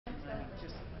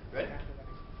Ready?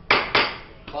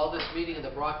 Call this meeting of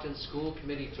the Brockton School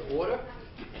Committee to order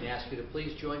and ask you to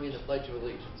please join me in the Pledge of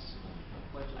Allegiance.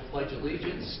 I pledge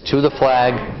allegiance to the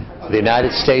flag of the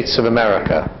United States of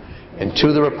America and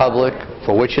to the republic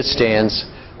for which it stands,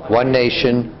 one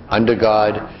nation, under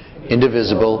God,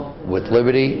 indivisible, with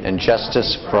liberty and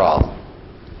justice for all.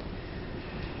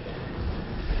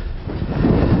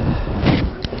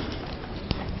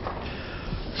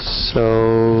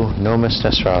 So, no Ms.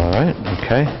 Nesralla, right?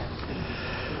 Okay.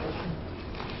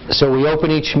 So we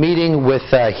open each meeting with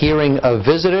a hearing of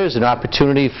visitors, an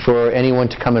opportunity for anyone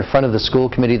to come in front of the school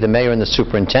committee, the mayor, and the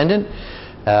superintendent,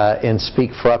 and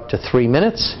speak for up to 3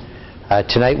 minutes.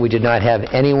 Tonight we did not have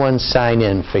anyone sign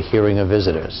in for hearing of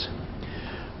visitors.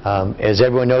 As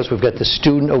everyone knows, we've got the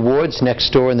student awards next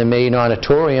door in the main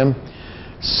auditorium.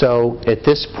 So at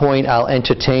this point, I'll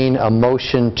entertain a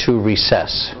motion to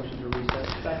recess.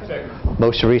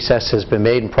 Motion to recess has been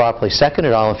made and properly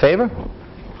seconded. All in favor?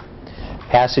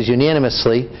 Passes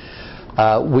unanimously.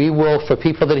 We will, for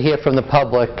people that are here from the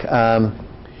public,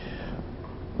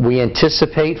 we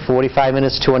anticipate 45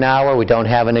 minutes to an hour. We don't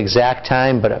have an exact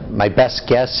time, but my best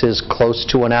guess is close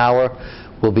to an hour.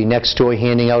 We'll be next door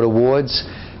handing out awards.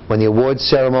 When the awards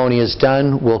ceremony is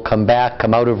done, we'll come back,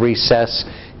 come out of recess,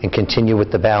 and continue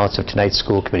with the balance of tonight's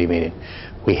school committee meeting.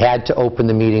 We had to open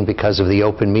the meeting because of the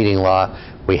open meeting law.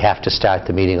 We have to start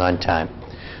the meeting on time.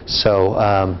 So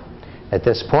at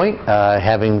this point,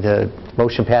 having the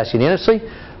motion pass unanimously,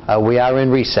 we are in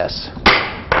recess.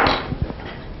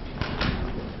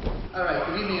 All right,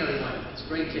 good evening, everyone. It's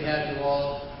great to have you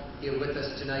all here with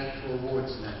us tonight for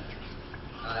awards night.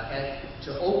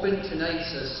 To open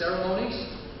tonight's ceremonies,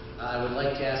 I would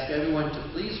like to ask everyone to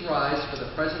please rise for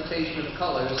the presentation of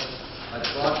colors at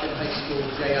Brockton High School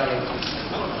JROTC.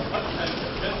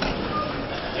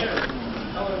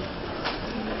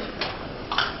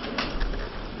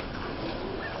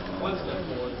 One step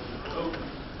forward. Go.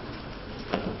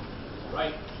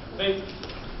 Right. Face.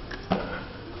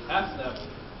 Half step.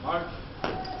 March.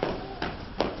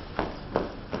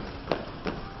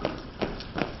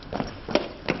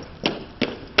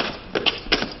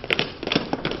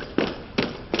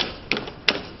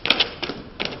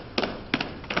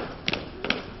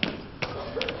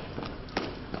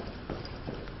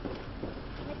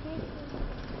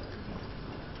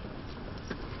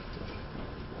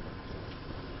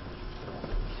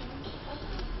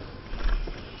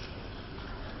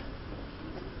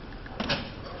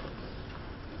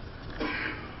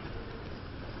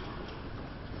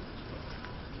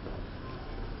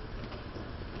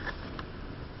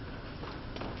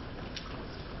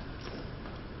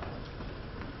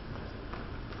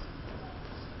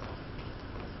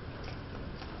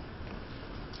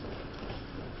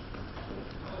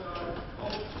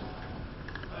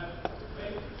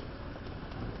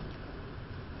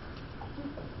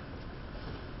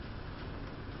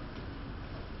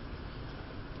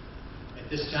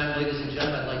 At this time, ladies and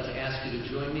gentlemen, I'd like to ask you to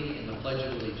join me in the Pledge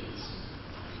of Allegiance.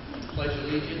 Pledge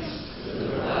allegiance to the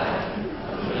flag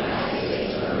of the United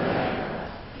States of America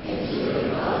and to the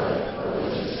republic for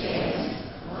which it stands,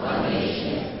 one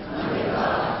nation, under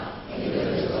God,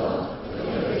 indivisible, with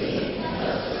liberty and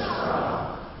justice for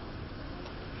all.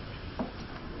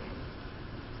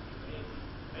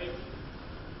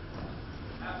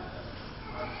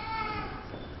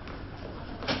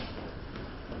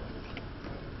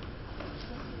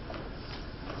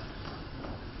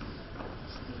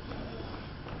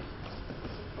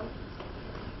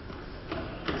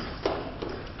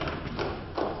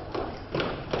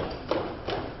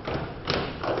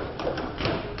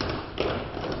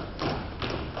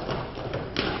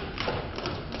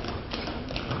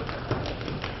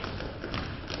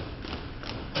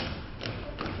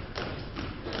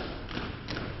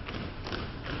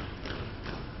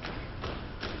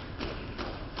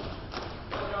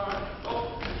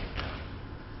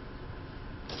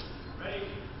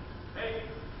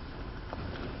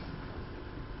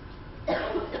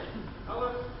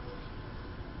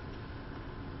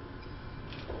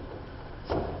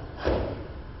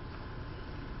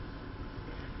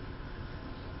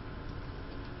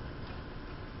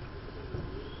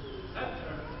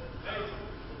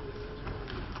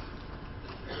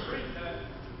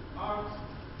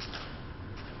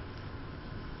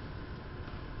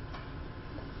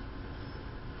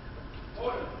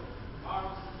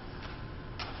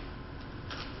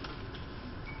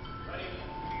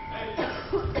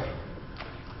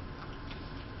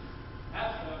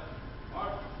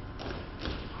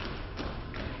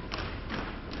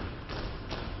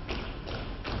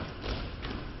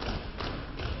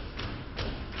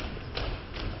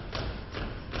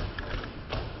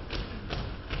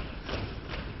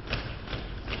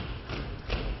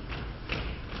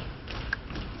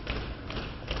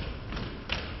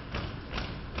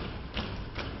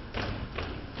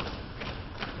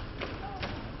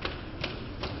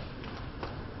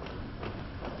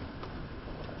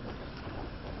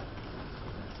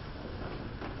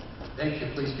 Thank you.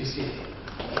 Please be seated.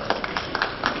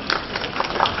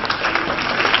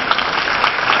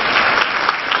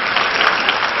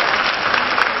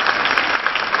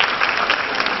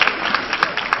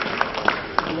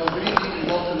 Well, good evening and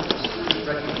welcome to Student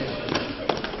Recognition.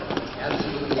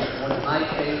 Absolutely one of my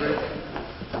favorite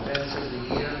events of the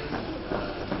year.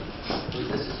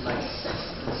 This is my 6th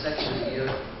consecutive year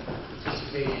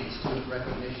participating in Student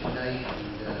Recognition Night,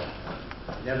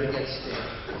 and never gets stale.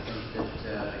 I think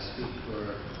that I speak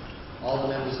for all the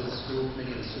members of the school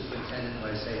committee and the superintendent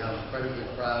when I say how incredibly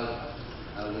proud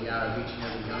we are of each and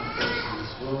every young person in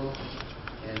this room.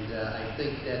 And I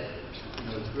think that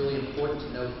it's really important to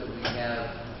note that we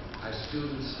have our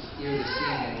students here this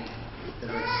evening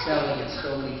that are excelling in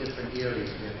so many different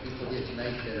areas. We have people here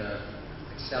tonight that are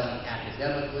excelling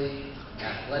academically,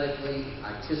 athletically,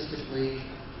 artistically,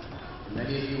 and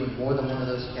many of you in more than one of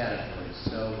those categories.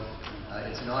 So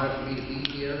it's an honor for me to be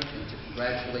here and to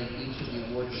congratulate each of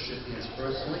the award recipients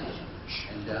personally,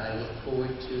 and I look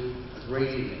forward to a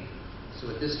great evening. So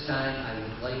at this time, I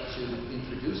would like to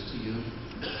introduce to you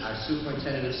our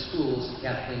Superintendent of Schools,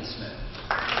 Kathleen Smith.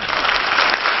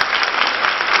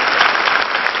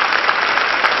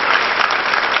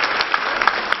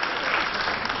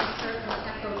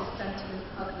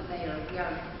 We are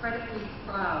incredibly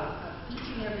proud of each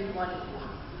and every one of you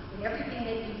and everything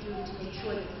that you do to make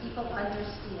sure that people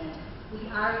understand we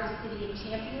are the City of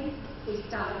Champions. They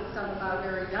start with some of our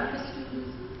very youngest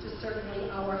students to certainly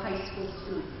our high school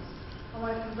students. I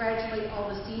want to congratulate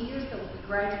all the seniors that will be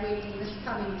graduating this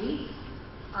coming week.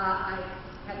 I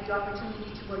had the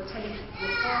opportunity to attend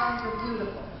your proms are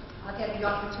beautiful. I've had the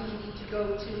opportunity to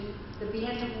go to the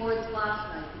Band Awards last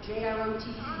night, the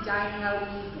JROTC Dining Out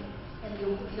Evening, and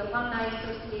the Alumni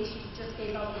Association just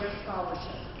gave out their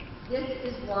scholarships. This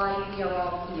is why we are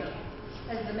all here.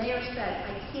 As the mayor said,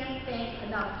 I can't thank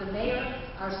enough the mayor,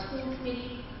 our school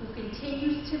committee, who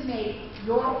continues to make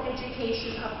your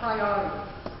education a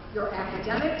priority. Your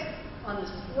academics, on the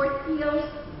sport fields,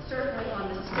 certainly on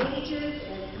the stages,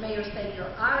 as the mayor said, your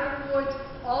art awards,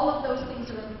 all of those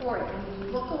things are important. And when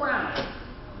you look around,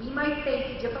 we might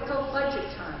face difficult budget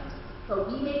times, but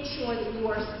we make sure that you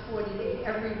are supported in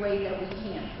every way that we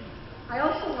can. I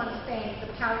also want to thank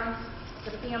the parents,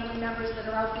 the family members that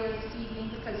are out there this evening,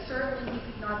 because certainly we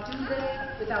could not do this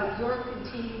without your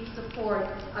continued support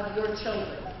of your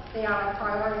children. They are a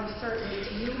priority certainly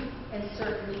to you and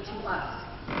certainly to us.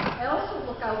 I also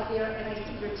look out there and I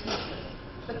see your teachers,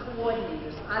 the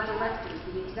coordinators, our directors,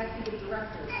 the executive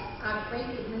directors, our great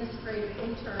administrative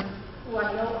interns who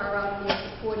I know are out there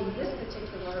supporting this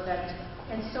particular event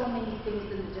and so many things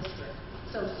in the district.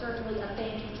 So certainly a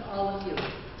thank you to all of you.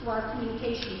 To our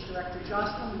communications director,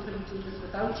 Jocelyn, we couldn't do this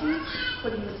without you,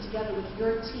 putting this together with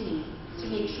your team to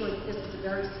make sure that this is a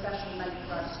very special night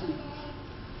for our students.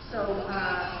 So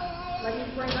let me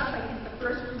bring up, I think the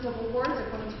first group of awards are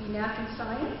going to be math and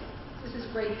science. This is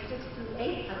grades 6 through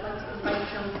 8. I'd like to invite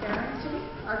Joan Farrington,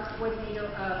 our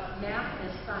coordinator of math and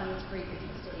science, grades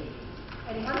 6 to 8.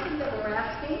 And one thing that we're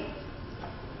asking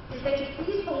is that you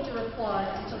please hold your applause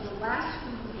until the last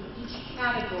student in each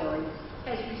category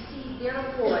has received their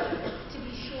award to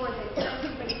be sure that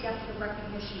everybody gets the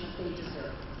recognition that they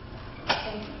deserve.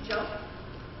 Thank you, Joe.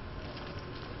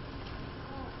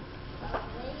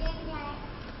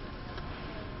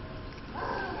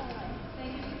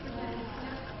 Thank you, Superintendent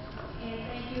Smith, and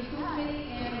thank you, school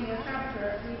committee and Mayor Carpenter.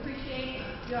 We appreciate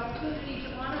the opportunity to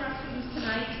honor our students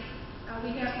tonight.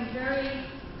 We have some very,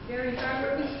 very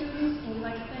hardworking students, and we'd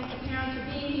like to thank the parents for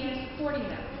being here and supporting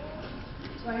them.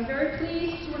 So I'm very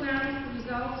pleased to announce the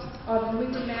results of the New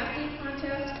England Math Day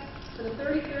contest. For the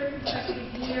 33rd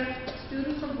consecutive year,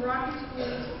 students from Brockton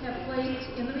schools have placed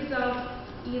in the results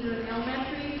either in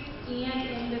elementary and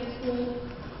in middle school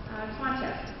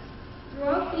contests.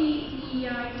 Throughout the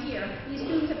year, these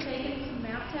students have taken some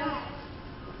math tests.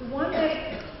 The one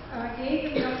that gave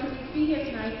them the opportunity to be here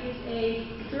tonight is a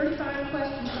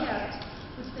 35-question test,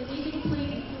 which they need to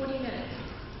complete in 40 minutes.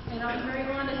 And I'll be very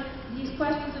honest, these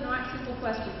questions are not simple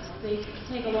questions. They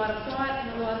take a lot of thought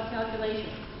and a lot of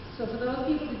calculation. So for those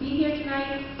people to be here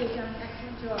tonight, they've done an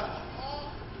excellent job.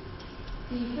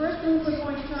 The first group we're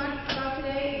going to talk about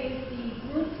today is the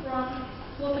group from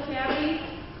Wolf Academy.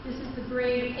 This is the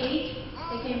grade 8.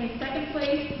 They came in second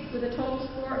place with a total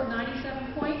score of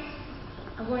 97 points.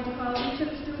 I'm going to call each of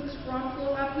the students from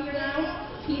Wolf up here now.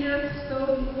 Peter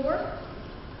Stove-Moore,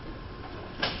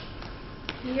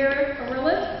 Pierre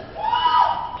Arillis,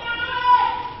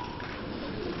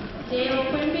 Dale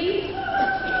Quimby,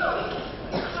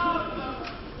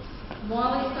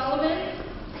 Molly Sullivan,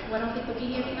 who I don't think will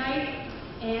be here tonight,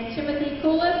 and Timothy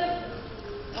Coulis,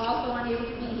 also unable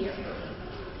to be here.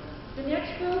 The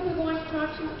next group we're going to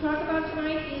talk about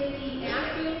tonight is the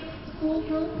Ashfield School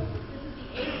Group. This is the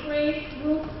 8th grade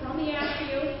group from the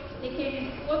Ashfield. They came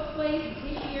in 4th place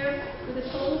this year with a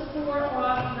total score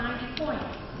of 90 points.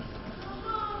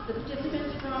 The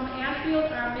participants from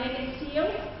Ashfield are Megan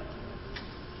Steele,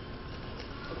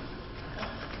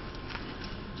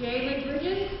 Jalen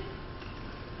Bridges,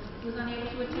 who was unable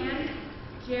to attend,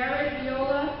 Jared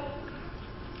Viola,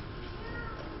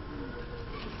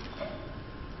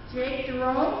 Jake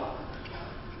Jerome,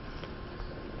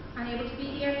 unable to be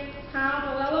here,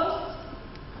 Kyle Morelos,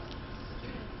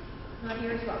 not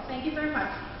here as well. Thank you very much.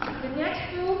 The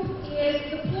next group is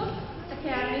the Fluke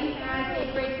Academy as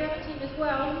a grade 7 team as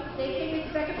well. They came in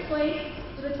 2nd place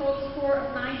with a total score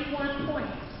of 91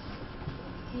 points.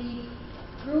 The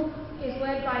group is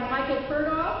led by Michael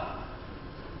Purdall.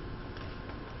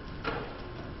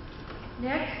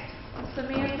 Next,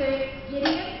 Samantha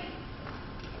Gideon,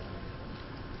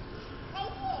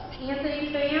 Anthony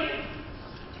Pham,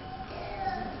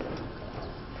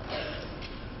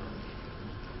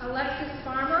 Alexis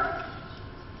Farmer,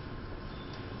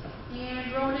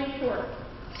 and Ronan Court.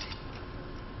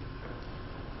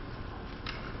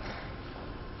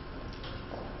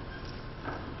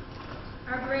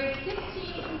 Our grade 6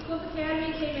 team from Fluke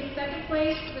Academy came in 2nd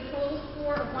place with a total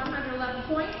score of 111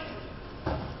 points.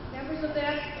 Members of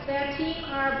that team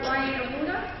are Brian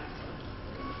Aruna,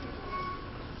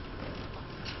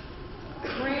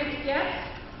 Grant Getz,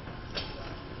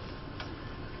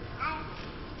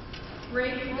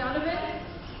 Brayden Donovan,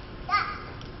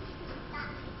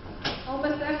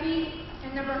 Omasefi,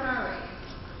 and Nabahari.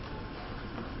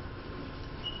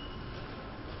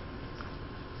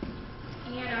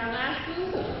 And our last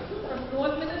group from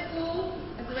North Middle School,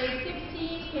 a grade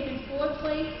 16, came in 4th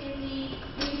place in the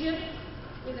region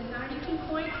with a 92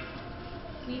 points.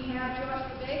 We have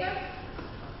Josh Vega,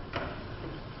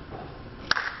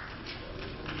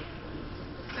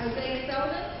 Isaiah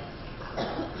Selden,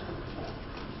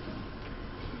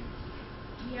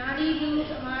 Gianni Luz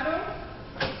Amato,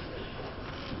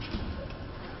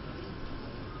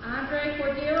 Andre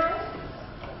Cordero,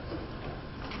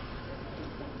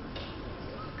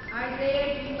 Isaiah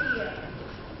Jutia.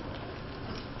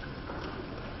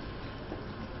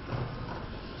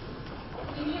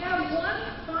 We have one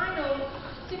final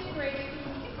 6th grade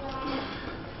student from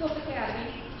Fluke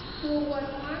Academy who was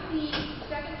on the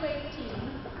 2nd place team,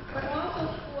 but also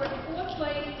scored 4th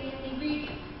place in the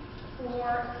region for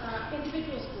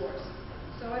individual scores.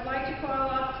 So I'd like to call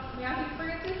up Matthew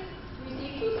Francis to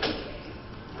receive 2 certificates.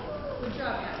 Good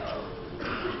job, Matthew.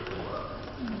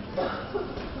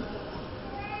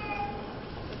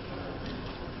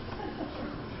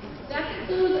 That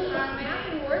concludes our math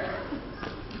award.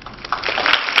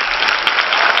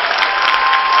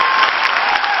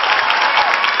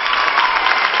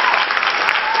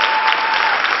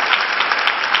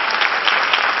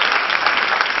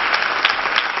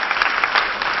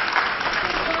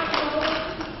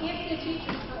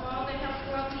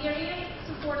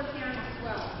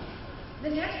 The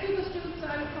next group of students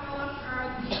I would call up are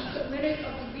the winners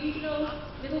of the Regional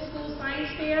Middle School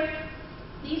Science Fair.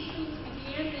 These students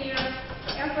began their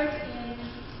efforts in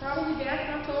probably back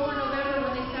in October, November,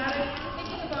 when they started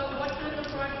thinking about what kind of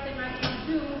project they might want to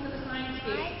do for the science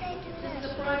fair. This is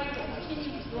a project that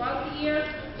continues throughout the year.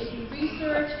 They do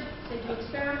research, they do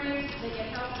experiments, they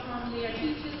get help from their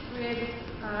teachers with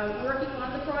working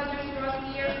on the project throughout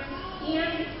the year.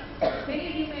 And many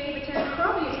of you may have attended,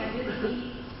 probably attended,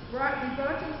 the Brockton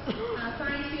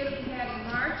Science Fair that we had in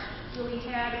March, where we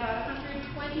had about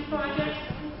 120 projects.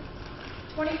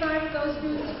 25 of those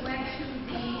students went to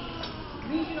the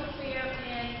regional fair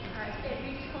at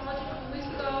Regis College a couple weeks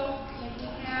ago, and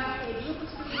we have a group of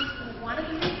students who wanted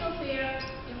the regional fair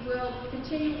and will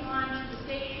continue on to the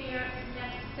state fair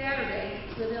next Saturday,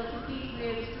 where they'll compete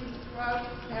with students throughout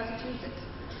Massachusetts.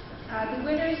 The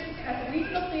winners at the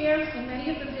regional fair, and many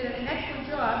of them did an excellent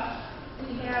job.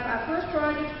 We have our first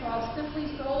project called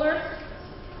Simply Solar,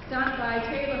 done by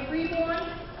Taylor Freeborn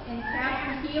and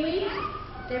Catherine Healy.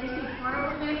 They received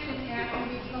honorable mention at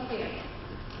the regional fair.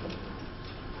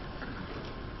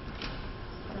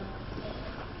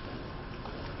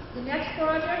 The next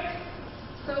project,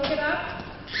 Soak It Up,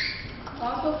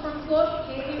 also from Fluke,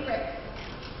 Haley Rick.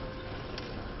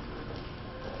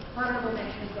 Honorable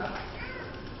mention as well.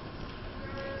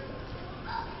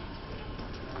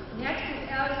 Next is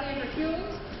Alexandra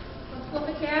Hughes from Fluke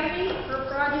Academy. Her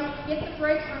project, Get the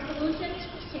Brakes on Pollution,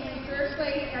 came in 3rd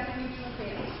place at the regional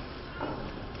fair.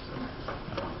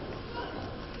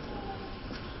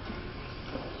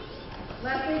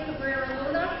 Leslie Cabrera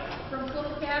Luna from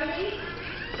Fluke Academy.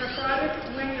 for project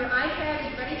When Your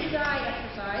iPad is Ready to Die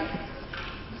exercise.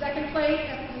 Second place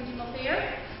at the regional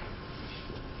fair.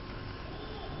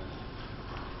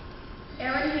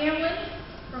 Erin Hamlin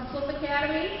from Flip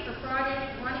Academy for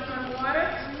project Running on Water.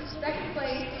 Second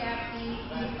place at the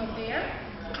regional fair.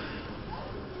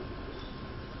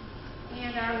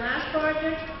 And our last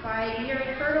project by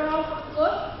Mary Curdahl from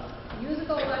Flip,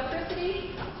 Musical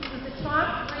Electricity. She was the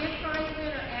top grand prize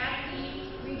winner at the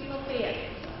regional fair.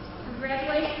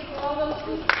 Congratulations to all those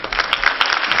students.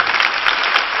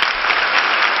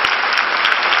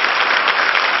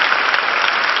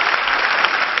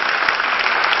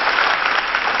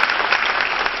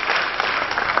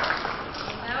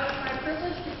 Now it's my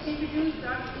privilege to introduce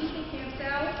Dr. Ethan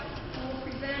Cancel, who will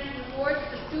present awards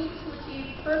to students who achieved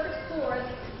perfect scores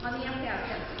on the MCAT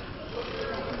test.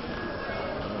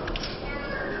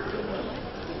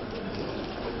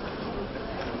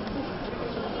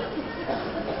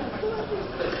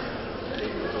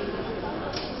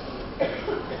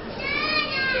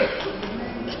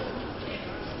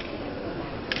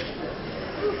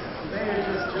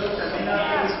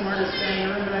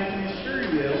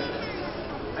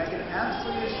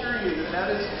 That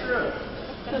is true.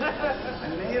 I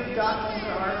may have gotten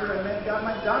into Harvard, I may have got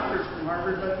my doctorate from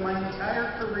Harvard, but my entire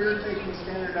career taking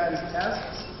standardized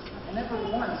tests, I never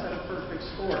once had a perfect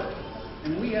score.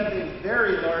 And we have a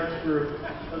very large group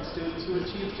of students who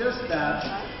achieve just that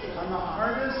on the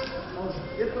hardest, most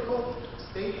difficult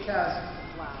state test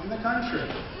in the country.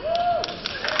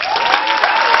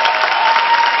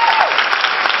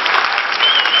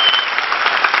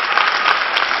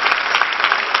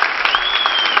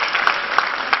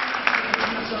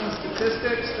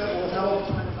 Statistics that will help,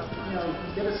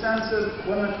 get a sense of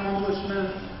what an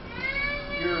accomplishment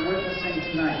you're witnessing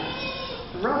tonight.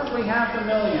 Roughly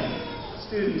 500,000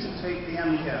 students who take the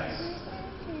MCATs.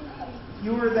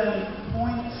 Fewer than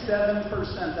 0.7%,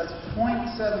 that's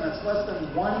 0.7, that's less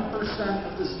than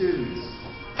 1% of the students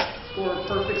score a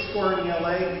perfect score in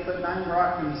ELA, but 9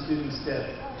 Brockton students did.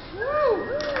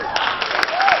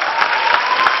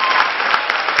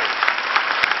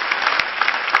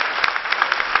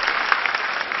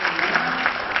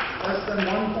 Less than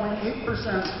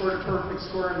 1.8% scored a perfect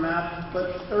score in math,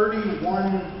 but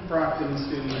 31 Brockton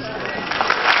students did.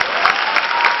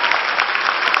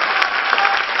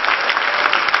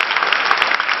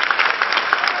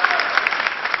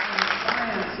 In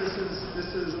science, this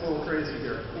is a little crazy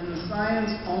here. In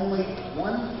science, only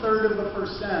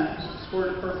 1/3% scored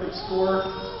a perfect score.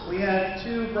 We had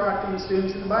 2 Brockton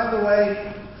students, and by the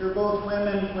way, they're both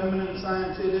women. Women in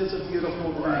science, it is a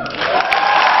beautiful thing.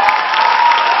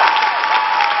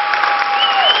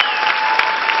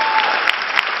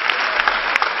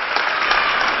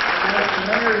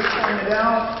 Pointed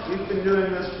out, we've been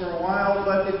doing this for a while,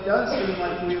 but it does seem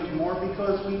like we have more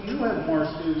because we do have more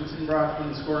students in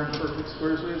Brockton scoring perfect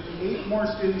scores. We have 8 more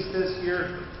students this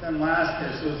year than last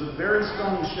year, so it's a very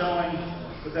strong showing.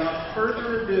 Without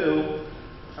further ado,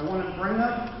 I want to bring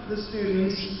up the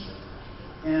students,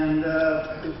 and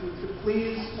if we could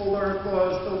please hold our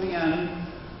applause till the end.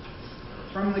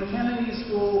 From the Kennedy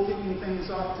School, kicking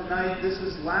things off tonight, this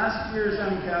is last year's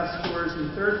MCAS scores in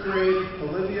 3rd grade,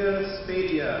 Olivia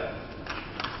Spadia.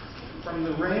 From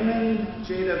the Raymond,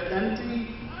 Jada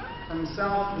Fenty. From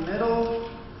South Middle,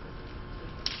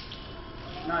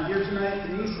 not here tonight,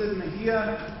 Denisa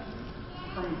Mejia.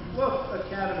 From Flip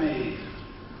Academy,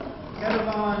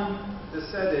 Kedavon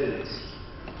DeSedes.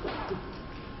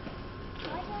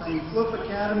 From Flip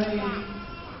Academy,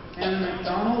 Anna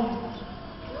McDonald.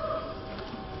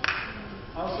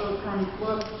 Also from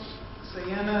Flip,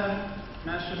 Sienna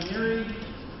Mashamiri.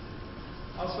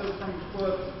 Also from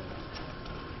Flip,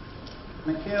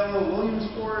 Michaela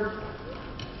Williamsford.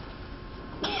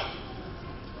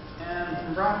 And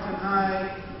from Brockton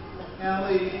High,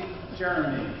 Allie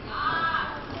Jeremy.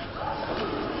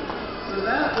 So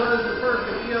that was the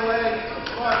perfect ELA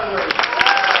flyway.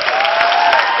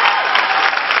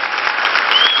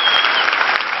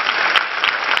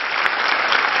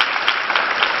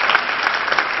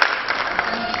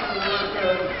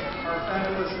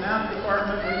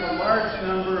 Department, we have a large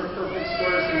number of perfect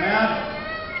scores in math.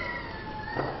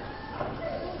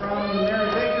 From the Mary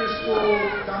Baker School,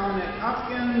 Dominic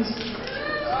Hopkins.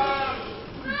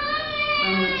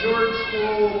 From the George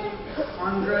School,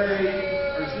 Andre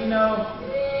Arzino.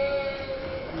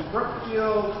 From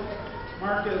Brookfield,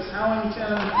 Marcus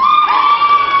Howington.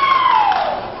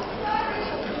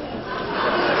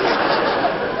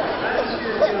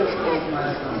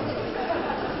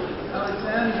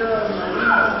 Alexandra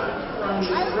Marino from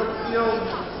Brookfield.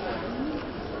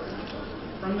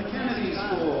 From the Kennedy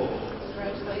School,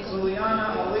 Liliana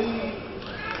Ali.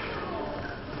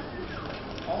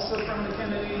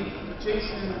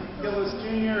 Jason Gillis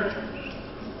Jr.,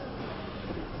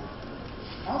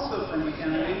 also from the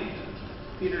Kennedy,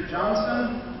 Peter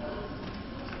Johnson,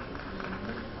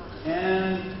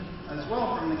 and as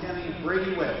well from the Kennedy,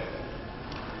 Brady Witt.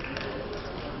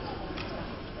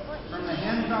 From the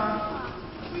Hancock,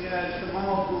 we had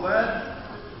Kamal Goulet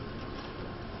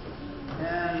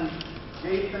and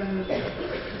Jathan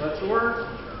Latour.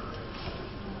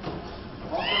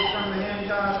 Also from the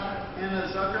Hancock, Anna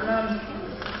Zuckerman.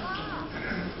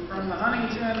 From the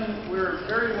Huntington, we're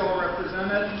very well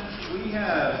represented. We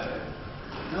have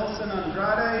Nelson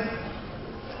Andrade,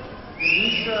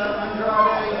 Denisa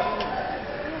Andrade,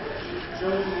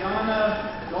 Josiana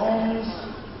Gomes,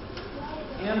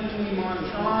 Anthony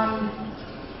Montron,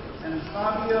 and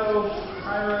Fabio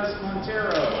Iris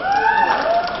Montero.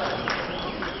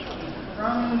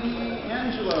 From the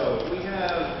Angelo, we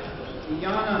have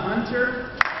Iana Hunter,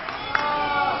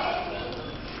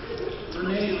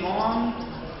 Renee Long,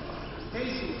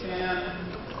 Casey Tan,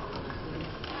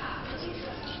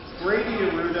 Brady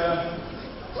Aruda,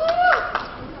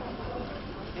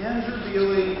 Andrew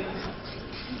Bealey,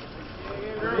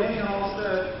 Renee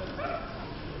Halstead,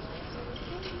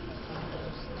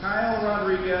 Kyle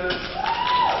Rodriguez,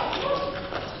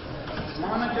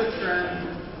 Monica Tren,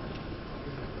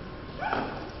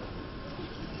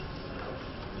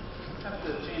 have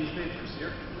to change papers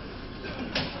here,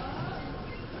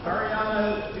 Ariana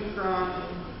Dutron,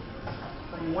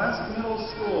 from West Middle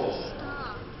Schools,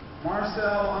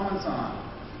 Marcel Amazon.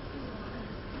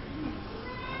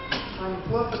 From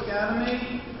Cliff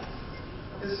Academy,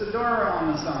 Isadora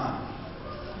Amazon.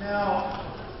 Now,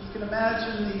 you can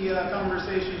imagine the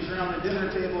conversations around the dinner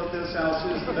table at this house,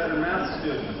 who's the better math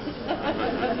student.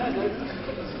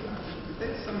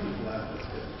 Some people laugh, that's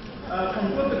good. From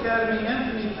Cliff Academy,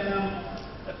 Anthony Pham.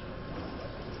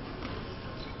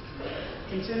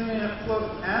 Continuing at Cliff,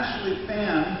 Ashley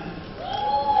Phan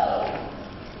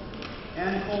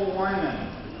and Cole Wyman.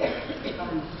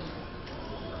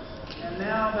 And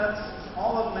now that's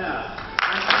all of math.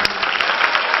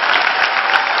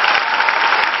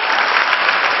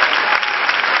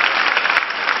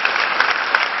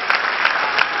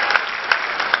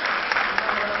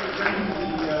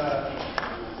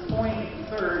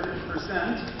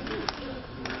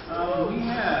 We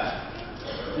have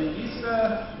Nagisa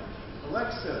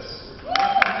Alexis,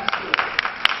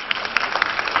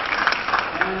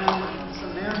 and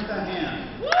Samantha Han.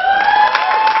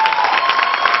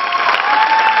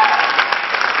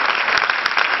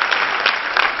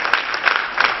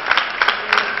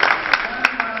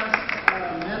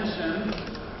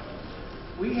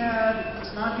 We had,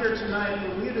 it's not here tonight,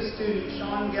 but we had a student,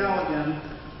 Sean Galligan,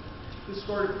 who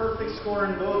scored a perfect score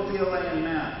in both PLA and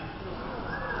math.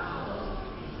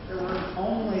 There were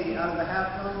only, out of the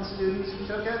half-million students who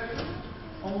took it,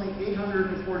 only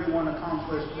 841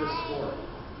 accomplished this score.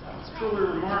 It's truly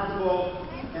remarkable,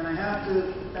 and I have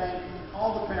to thank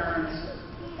all the parents,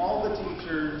 all the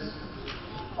teachers,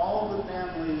 all the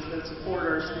families that support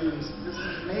our students. This is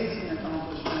an amazing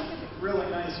accomplishment. Really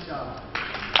nice job.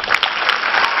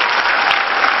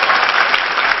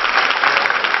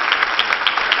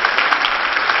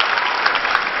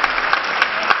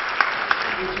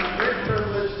 It's my great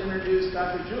privilege to introduce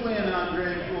Dr. Julian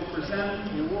Andre, who will present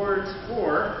the awards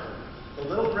for the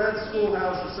Little Red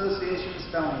Schoolhouse Association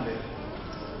Spelling Bee.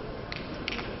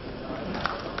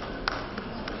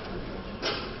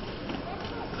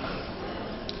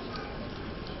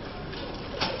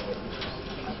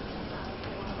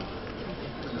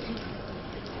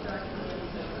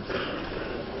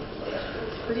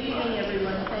 Good evening,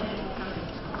 everyone. Thank you for coming.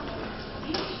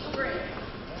 Each spring,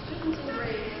 students in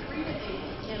grades 3 to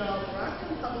 8 in all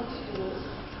Brockton public schools,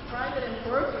 private and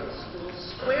parochial schools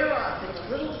square off in the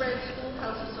Little Red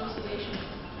Schoolhouse Association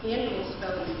annual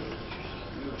spelling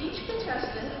bee. Each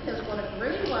contestant has won a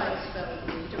grade-wide spelling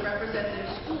bee to represent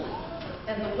their school,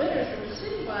 and the winners of the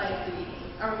citywide bee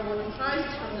are awarded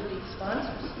prizes from the bee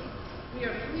sponsors. We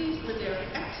are pleased with their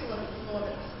excellent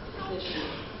performance this year.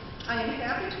 I am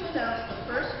happy to announce the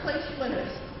first place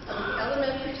winners of the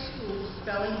elementary school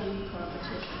spelling bee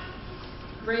competition.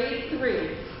 Grade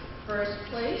 3, first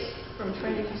place from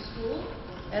Trinity School,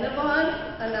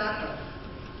 Enavon Anako.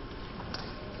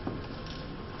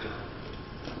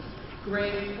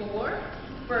 Grade 4,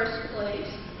 first place,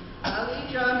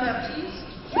 Ali John Baptiste,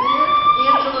 Junior,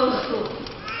 Angelo School.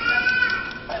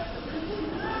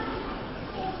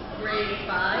 Grade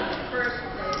 5, first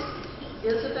place,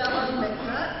 Isabella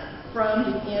McNutt from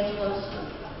the Angelo School.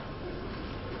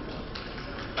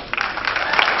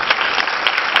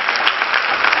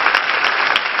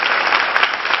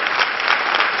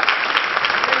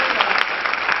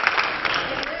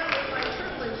 And now, if I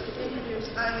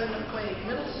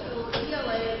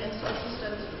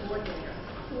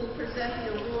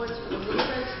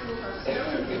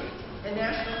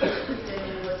National History Day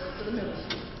Awards for the middle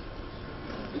school.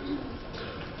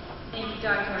 Thank you,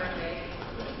 Dr. Andre.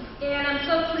 And I'm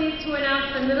so pleased to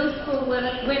announce the middle school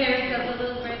winners of the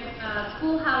Little Red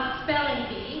Schoolhouse Spelling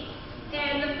Bee.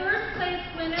 And the first place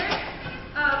winner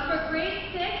for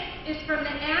grade 6 is from the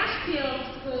Ashfield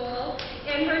School,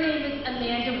 and her name is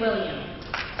Amanda Williams.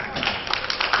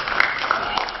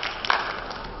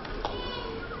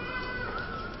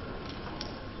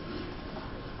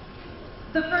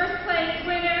 The first place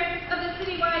winner of the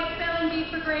citywide spelling bee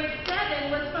for grade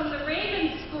 7 was from the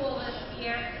Raymond School this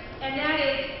year, and that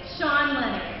is Sean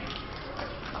Leonard.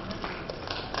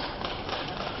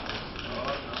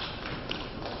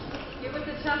 It was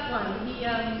a tough one. He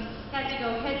had to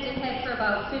go head to head for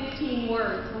about 15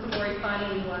 words before he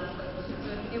finally won, so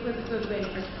it was a good win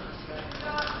for Sean.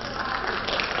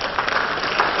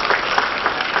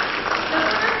 The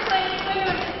first place winner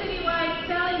of the citywide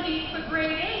spelling bee for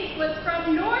grade 8 was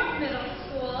from North Middle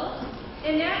School,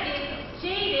 and that is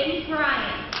Jaden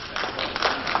Bryan.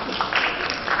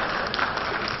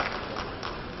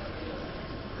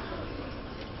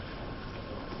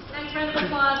 Nice round of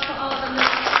applause for all of them.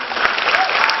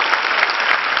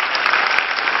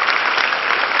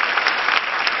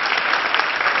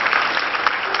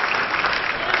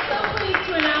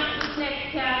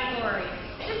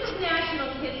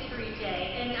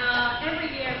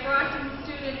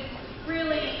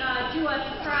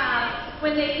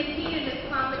 When they compete in this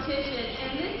competition,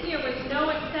 and this year was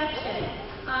no exception.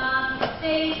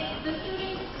 The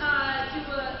students do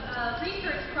a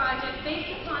research project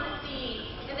based upon a theme,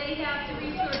 and they have to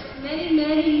research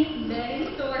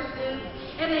many sources,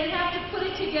 and they have to put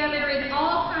it together in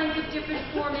all kinds of different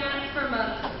formats, from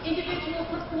an individual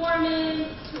performance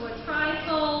to a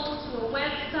trifold to a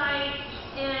website,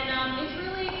 and it's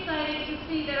really exciting to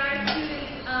see that our students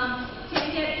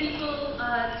can get people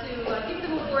to give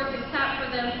them awards and clap for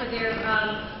them for their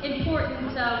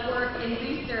important work in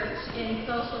research in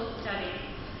social studies.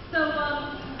 So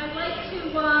I'd like to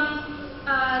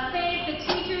thank the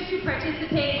teachers who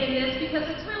participated in this, because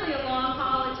it's really a long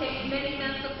haul. It takes many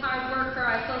months of hard work for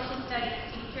our social studies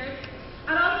teachers.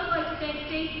 I'd also like to thank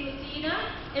Stacy Medina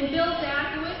and Bill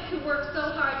Zakowicz, who worked so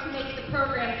hard to make the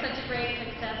program such a great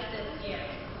success this year.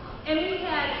 And we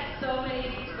had so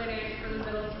many winners from the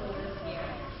middle school this year.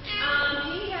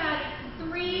 We had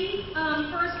 3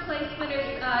 first place winners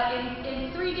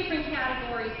in 3 different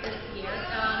categories this year.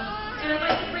 And I'd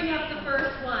like to bring up the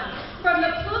first one. From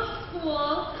the Cook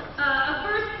School, a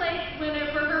first place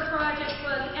winner for her project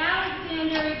was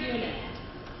Alexander Eunice.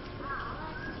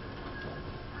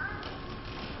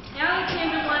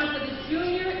 Alexander won for the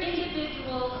junior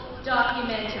individual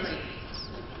documentary.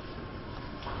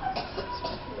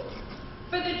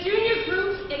 For the junior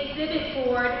group exhibit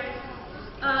board,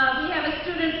 we have a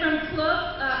student from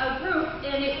a group,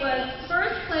 and it was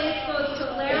first place goes to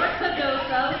Lara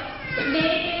Cardoso,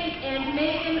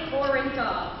 Megan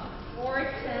Orendahl.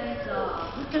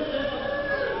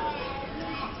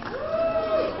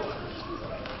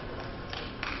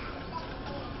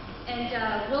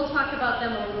 And we'll talk about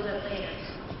them a little bit later.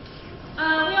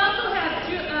 We also have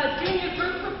junior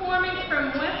group performance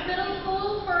from West Middle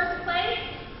School, first place,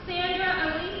 Sandra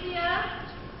Alicia,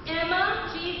 Emma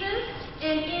Jesus,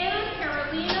 and Anna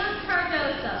Carolina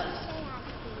Cardoso.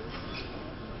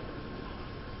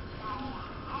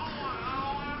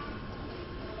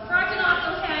 Brockton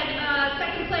also had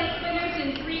second place winners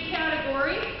in 3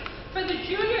 categories. For the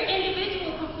junior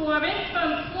individual performance from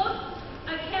Fluke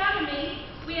Academy,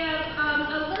 we have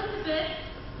Elizabeth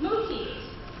Muti.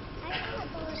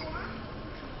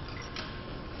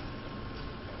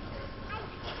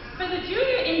 For the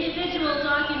junior individual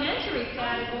documentary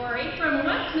category from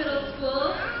West Middle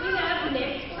School, we have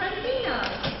Nick Trentino.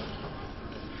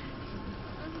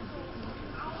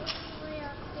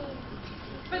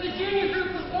 For the junior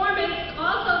group performance,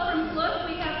 also from Fluke,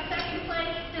 we have second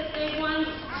place that they won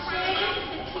Shannon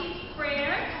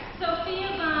Petit-Frere, Sophia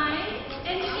Vine,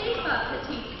 and Eva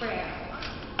Petit-Frere.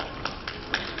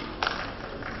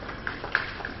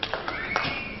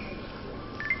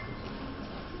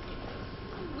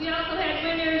 We also had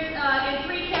winners in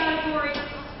 3 categories.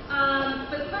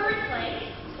 For third place,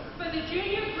 for the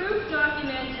junior group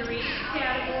documentary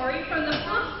category from the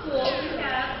Fluke School, we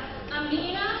have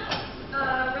Amina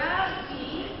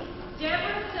Razzi,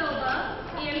 Deborah Silva,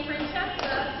 and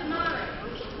Francesca Demare.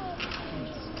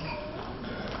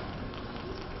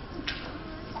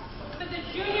 For the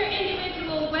junior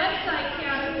individual website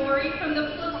category from the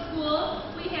Fluke School,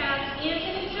 we have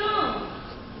Anthony Jones.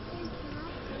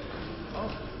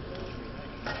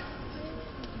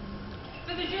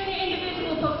 For the junior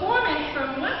individual performance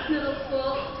from West Middle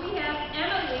School, we have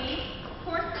Emily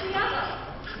Porcelli.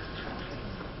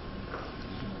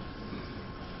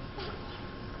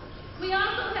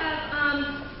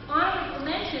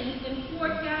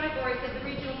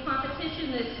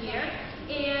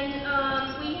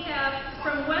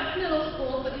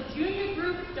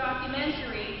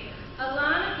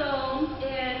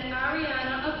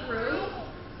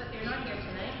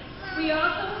 we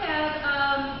also have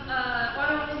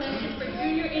honorable mention for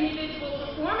junior individual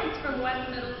performance from West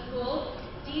Middle School,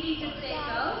 Dee Dee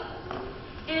DeSaco.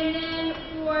 And then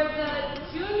for the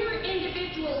junior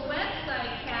individual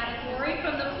website category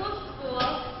from the Fluke School,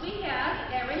 we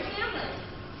have Erin Hamlin.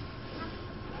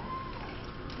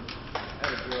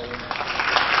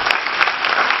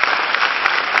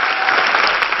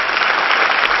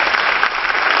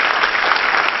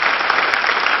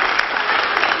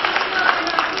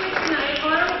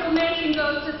 Honorable mention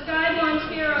goes to Sky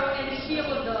Montero and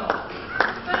Sheila Doe.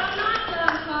 But I'm not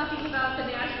talking about the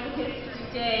National History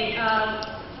Day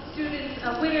students,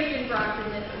 winners in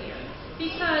Brockton this year,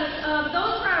 because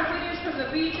those are our winners from the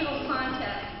regional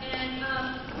contest, and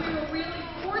we were really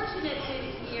fortunate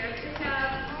this year to have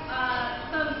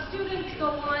some students go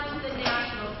on to the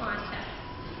national contest.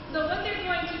 So what they're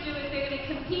going to do is they're going to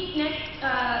compete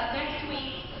next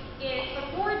week for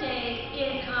 4 days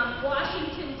in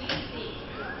Washington, D.C.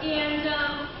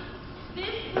 And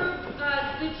this group,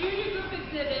 the junior group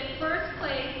exhibit, first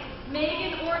place,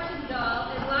 Megan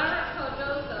Ortendal and Lara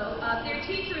Cardoso. Their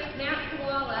teacher is Matt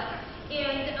Koala.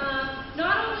 And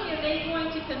not only are they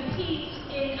going to compete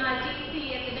in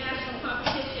D.C. at the national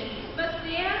competition, but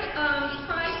their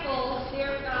trifle,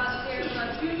 their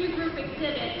junior group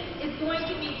exhibit, is going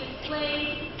to be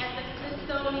displayed at the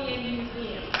Smithsonian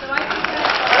Museum. So I think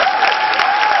that's...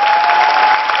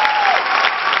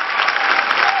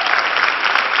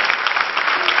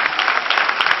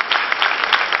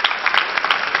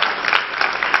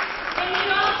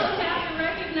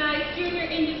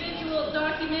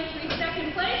 documentary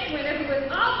second place winner who is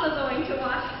also going to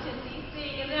Washington,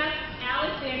 D.C., and that's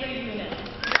Alexander Eunice.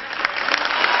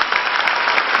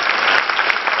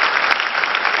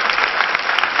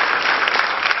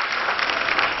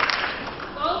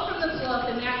 Both from the club,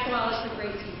 and Matt Koala is a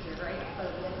great teacher, right? So,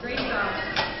 great job.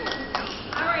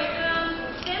 All right,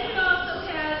 then we also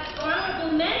have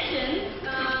honorable mention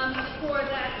for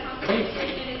that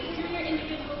competition, and it's junior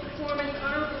individual performance.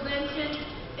 Honorable mention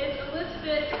is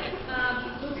Elizabeth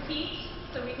Luke,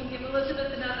 so we can give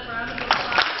Elizabeth another round of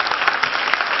applause.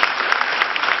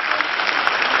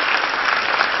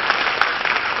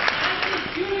 As the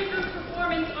junior group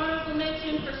performance, honorable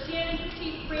mention for Shannon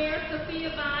Petit Frere, Sophia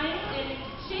Vines, and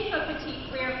Shafa Petit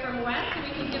Frere from West, so we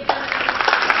can give them another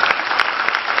round.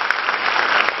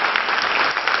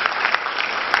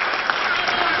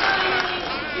 And finally,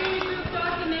 junior group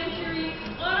documentary,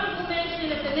 honorable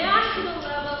mention at the national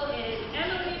level is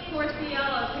Emily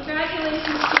Porciello. Congratulations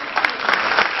to you.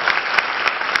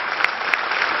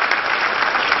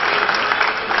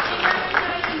 In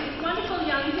recognizing these wonderful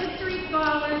young history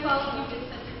scholars, all of you did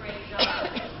such a great job.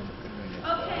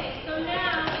 Okay, so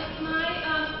now it's my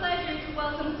pleasure to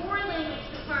welcome Foreign Language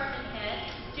Department Head,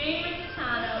 Jane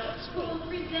Rizzitano, who will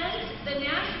present the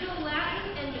National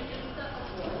Latin and Medusa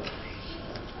Award.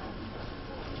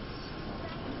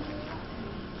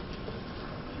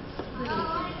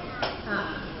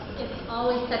 It's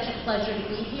always such a pleasure to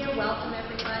be here. Welcome,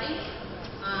 everybody.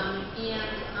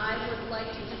 And I would like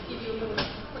to just give you a little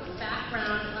quick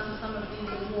background on some of these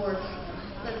awards.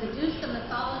 The Medusa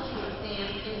Mythology Exam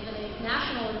is a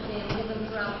national exam given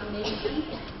throughout the nation.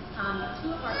 Two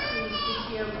of our students this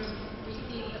year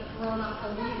received the Corona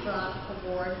Libra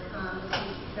Award, which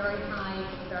is very high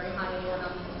award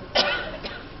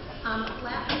on the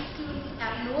Latin students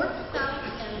at North, South,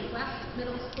 and West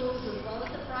Middle Schools, as well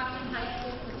as at Brockton High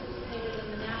School, participated in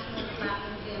the National Latin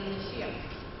Exam this year.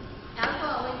 As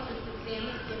always, this exam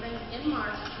is given in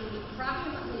March to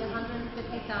approximately 150,000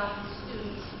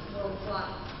 students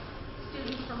worldwide.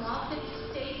 Students from all 50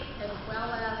 states, as well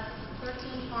as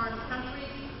 13 foreign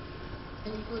countries,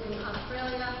 including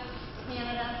Australia,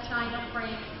 Canada, China,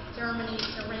 France, Germany,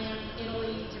 Iran,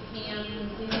 Italy, Japan, New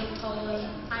Zealand, Poland,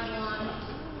 Taiwan,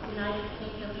 United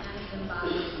Kingdom, and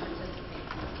Zimbabwe participate.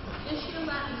 This year,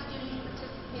 Latin students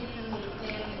participated in the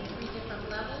exam in 3 different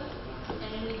levels,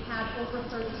 and we've had over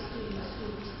 30 students who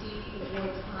received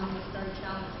awards on this very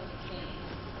challenging exam.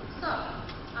 So,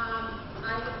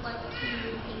 I would like to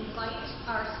invite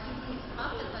our students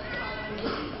up, as I call their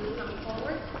names, to come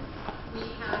forward. We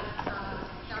have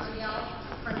Gabrielle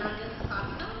Fernandez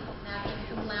Costa, magna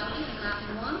cum laude in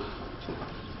Latin 1,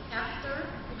 Esther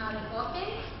Adegoke,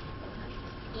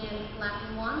 in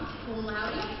Latin 1, cum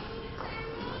laude.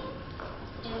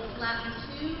 In Latin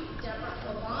 2, Deborah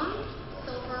Flavan,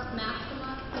 silver maxima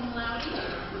cum laude.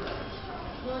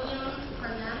 William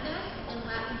Fernandez, in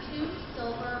Latin 2,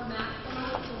 silver maxima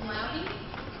cum laude.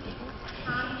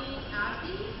 Tanvi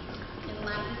Asi, in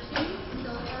Latin 2,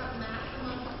 silver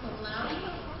maxima cum laude.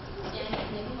 And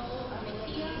Nicole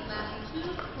Mejia, Latin 2,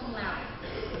 cum laude.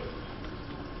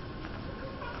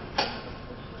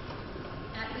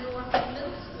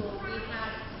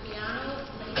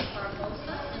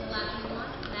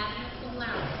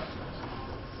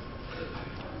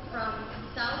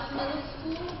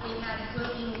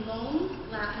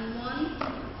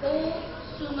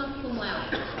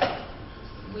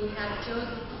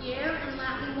 Joseph Pierre in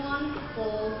Latin 1,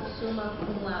 gold, summa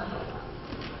cum laude.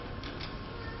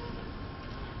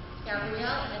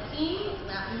 Gabrielle Etienne,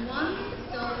 Latin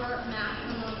 1, silver,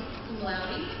 maxima cum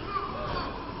laude.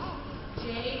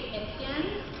 J.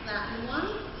 Etienne, Latin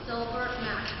 1, silver,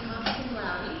 maxima cum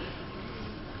laude.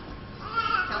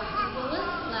 Kelsey Willis,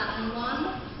 Latin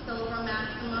 1, silver,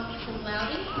 maxima cum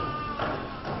laude.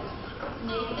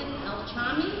 Nathan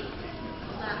Elchami,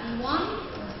 Latin 1,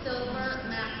 silver,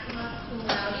 maxima cum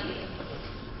laude.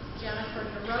 Jennifer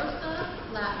DeRosa,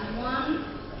 Latin 1,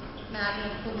 magna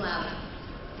cum laude.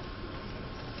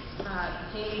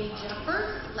 Haley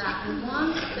Jeffers, Latin 1,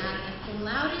 magna cum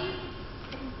laude.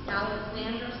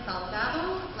 Alexander Salgado,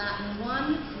 Latin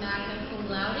 1, magna cum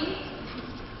laude.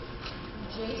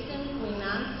 Jason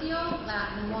Guinancio,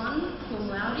 Latin 1, cum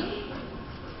laude.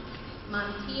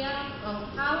 Mantia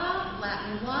Roncalli,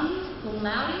 Latin 1, cum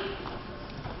laude.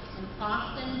 And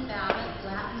Austin Babbitt,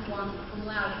 Latin 1, cum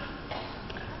laude.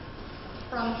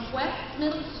 From West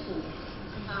Middle School,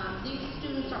 these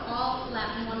students are all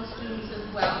Latin 1 students as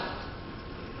well.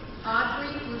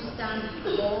 Audrey Rustandi,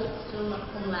 gold, summa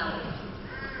cum laude.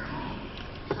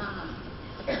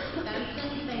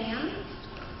 Benson Van,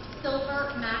 silver,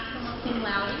 maxima cum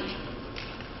laude.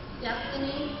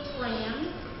 Destiny Tran,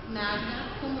 magna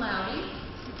cum laude.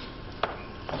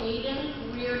 Aiden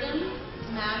Reardon,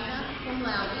 magna cum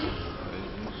laude.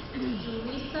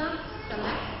 Julissa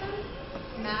Semexton,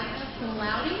 magna cum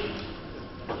laude.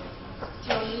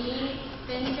 Jolene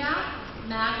Finjack,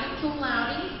 magna cum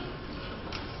laude.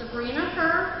 Sabrina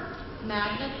Herr,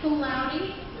 magna cum laude.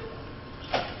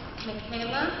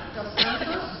 Michaela Dos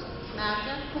Santos,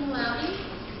 magna cum laude.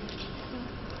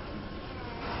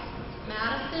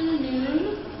 Madison Noon,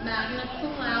 magna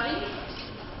cum laude.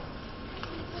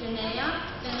 Janea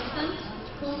Vincent,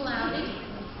 cum laude.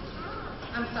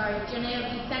 Janea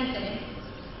Vicente.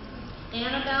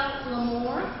 Annabelle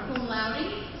Lamore, cum laude.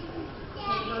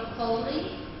 Tabor Foley,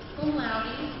 cum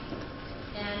laude.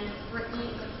 And Brittany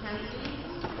McKenzie,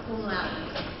 cum laude.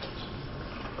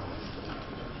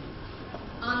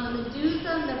 On the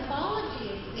Medusa mythology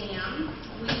exam,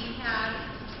 we had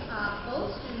both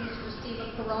students receive a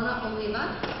Corona Oliva.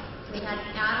 We had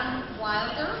Adam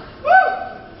Wilder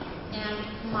and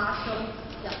Marshall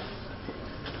Dix.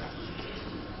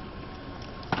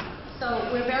 So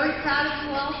we're very proud of you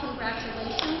all.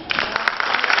 Congratulations.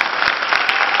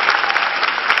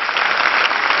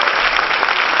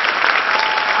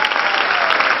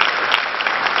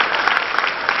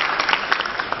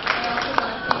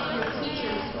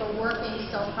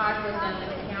 Hard with them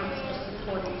and parents for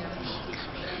supporting them.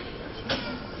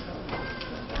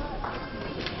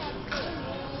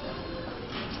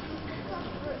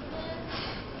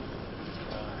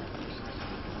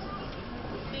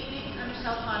 Good evening, I'm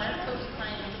Michelle Connor, Social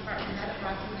Science Department Head at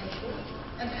Brockton High School.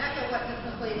 And to echo what Ms.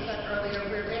 McClay said earlier,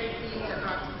 we're very pleased at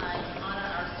Brockton High to honor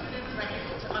our students who have an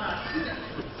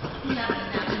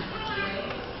national GPA.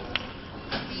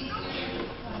 These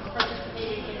students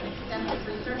participated in an extensive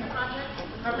research project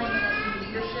covering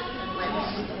leadership and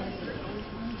women in history.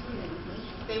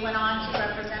 They went on to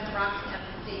represent Brockton at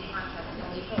the state contest in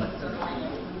April of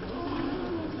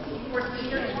 2019. For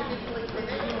senior individual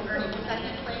exhibit, earning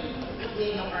second place is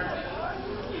Daniel Harvey.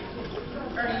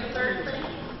 Earning third place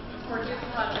for his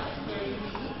project series,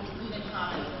 Eden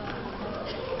Thomas.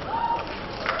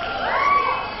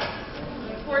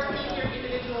 For senior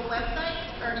individual website,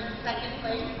 earning second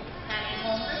place, Patty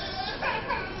Holmgren.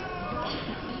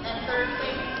 And third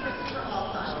place, Christopher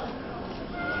Alston.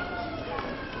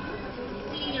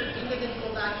 Senior individual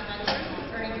documentary,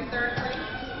 earning third place,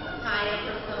 Kaya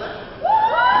Priscilla.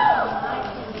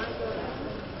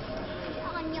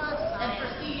 And for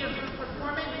senior group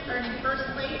performance, earning first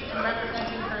place and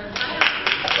representing her entire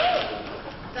group,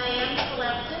 Diane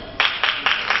Celestin,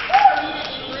 Karina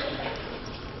England,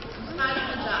 Kai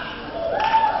Punjab.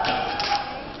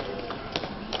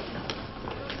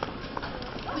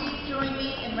 Please join me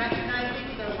in recognizing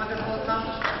their wonderful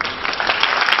accomplishments.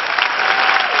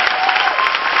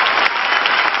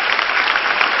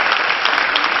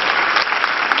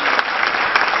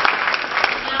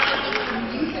 Now I give the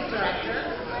music director,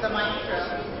 the maestro,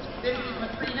 Vincent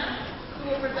Macrina, who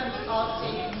will present the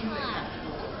All-State Music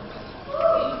Festival.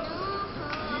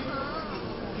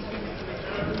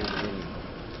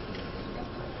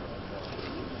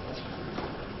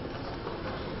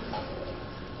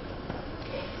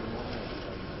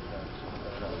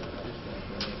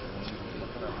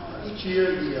 Each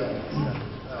year, the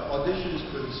auditions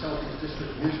for the Southeast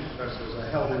District Music Festivals are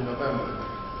held in November.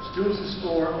 Students who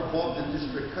score above the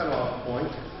district cutoff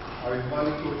point are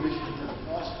invited to audition for the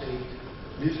All-State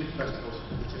Music Festivals,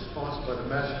 which is sponsored by the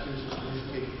Massachusetts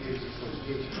Music Educators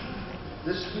Association.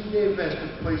 This three-day event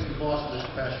took place in Boston this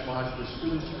past March with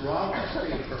students throughout the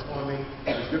state performing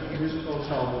in different musical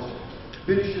ensembles,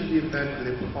 finishing the event with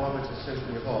a performance at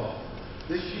Symphony Hall.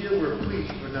 This year, we're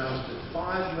pleased to announce that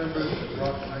 5 members of the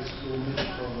Brockton High School music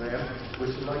program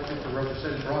were selected to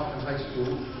represent Brockton High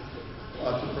School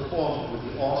to perform with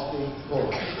the All-State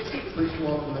Chorus. Please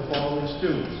welcome the following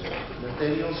students: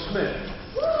 Nathaniel Smith,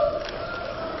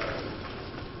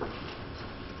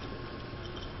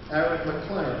 Eric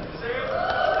McLaren,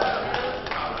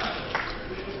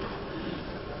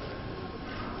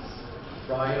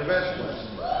 Brian Vesquez,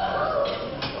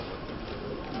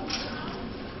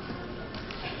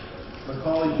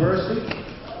 Macaulay Bursey,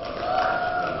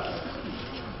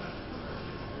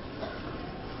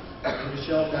 and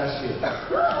Michelle Garcia.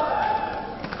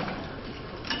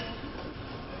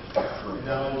 And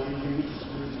now we'll introduce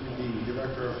the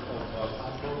Director of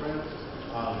Art Program,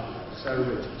 Sarah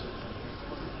Richards.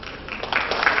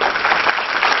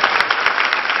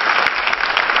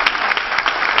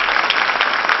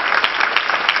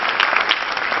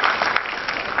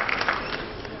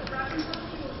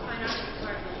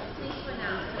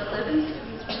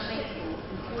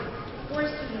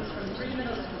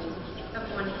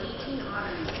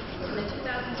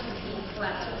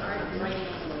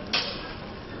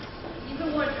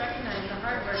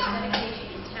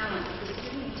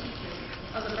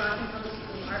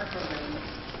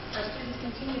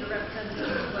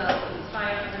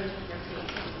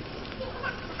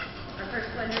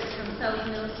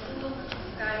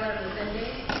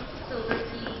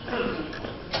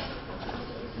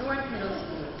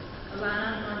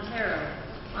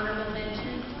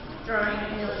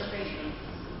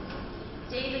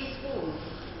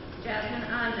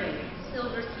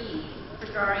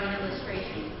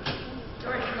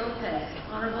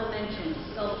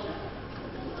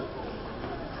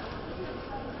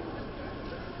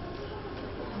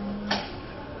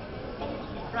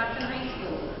 Brockton High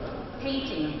School.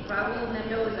 Painting, Raul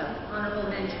Mendoza, honorable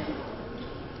mention.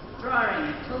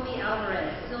 Drawing, Toby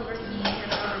Alvarez, silver key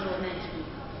and honorable mention.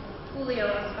 Julio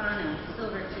Espana,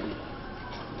 silver key.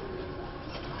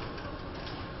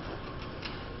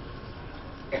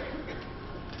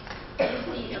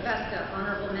 Lucy Augusta,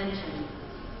 honorable mention.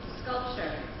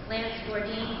 Sculpture, Lance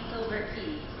Gordine, silver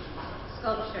key.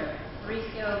 Sculpture,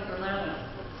 Mauricio Guerrero,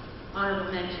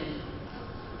 honorable mention.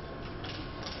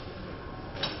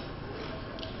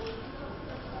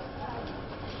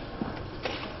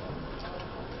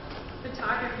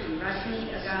 Photography, Rashmi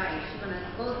Agai. She won a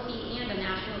gold key and a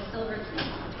national silver key in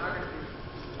photography.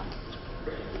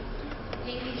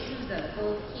 Haley Souza,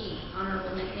 gold key,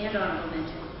 honorable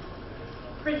mention.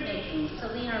 Printmaking,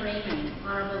 Selena Raymond,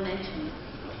 honorable mention.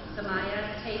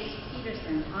 Samaya Tate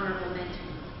Peterson, honorable mention.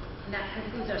 And that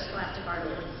concludes our Scholastic Art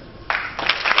list.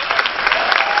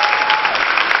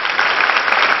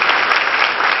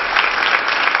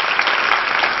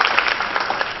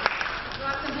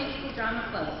 Brockton High School Drama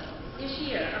Club. This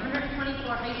year, 124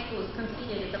 high schools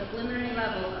competed at the preliminary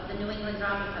level of the New England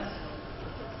Drama Festival.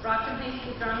 Brockton High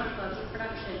School Drama Club's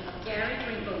production of Gary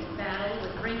Wrinkle's Battle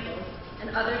with Wrinkles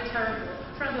and Other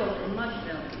Trouble in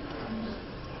Mudville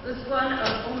was one of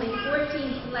only 14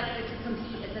 selected to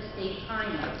compete at the state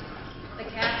final. The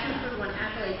cast and crew won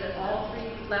accolades at all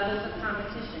 3 levels of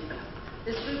competition.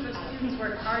 This group of students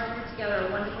worked hard to put together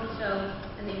a wonderful show,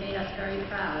 and they made us very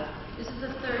proud. This is the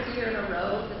 3rd year in a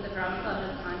row that the Drama Club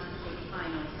has gone to the state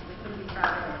finals. We couldn't be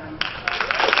prouder of them.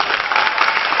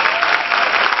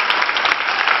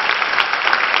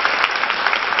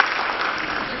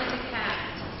 Here is the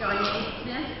cast: Johnny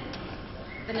Smith,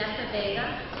 Vanessa Vega,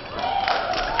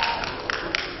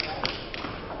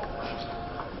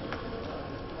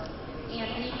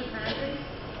 Anthony Cassandra,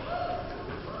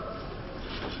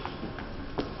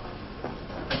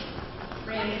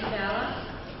 Randy Bella,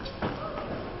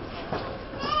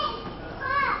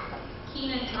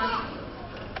 Keenan Thompson,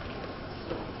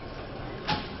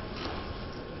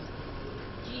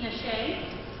 Gina Shea,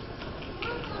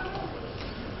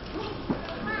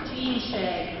 Jean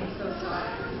Shea, I'm so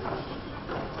sorry,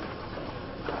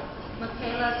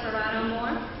 Michaela Serrano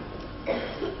Moore,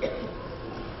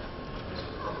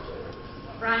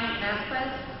 Brian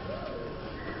Vasquez,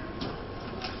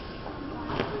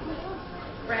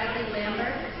 Bradley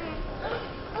Lambert,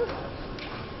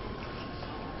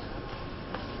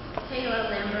 Taylor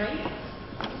Lambray,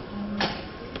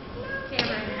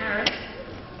 Cameron Harris,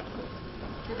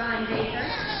 Divine Baker,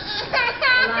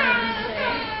 Alana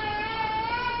Boucher,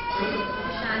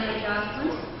 Shanae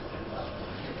Jocelyn,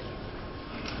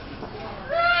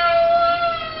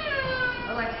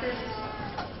 Alexis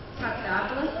Tuckduck,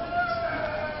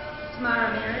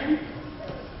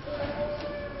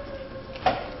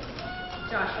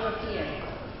 here.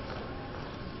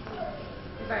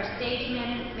 We have our stage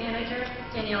manager,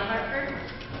 Danielle Hartford.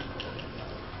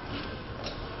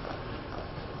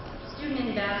 Student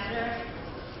ambassador,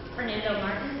 Fernando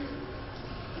Martin.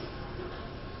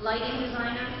 Lighting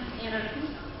designer, Anna Coop.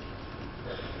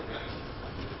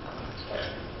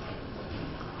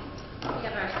 We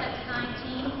have our set design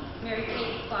team, Mary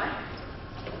Kate Clark.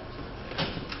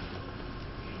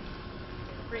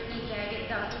 Brittany Daggett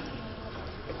Duffy.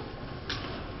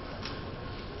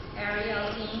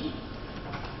 Ariel Dean.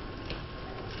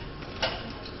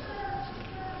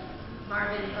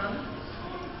 Marvin Bum.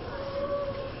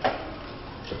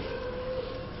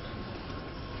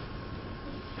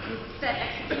 Set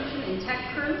execution and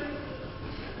tech crew,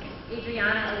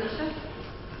 Adriana Alicia.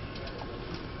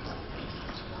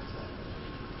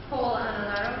 Paul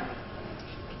Anilaro.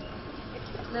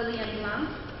 Lillian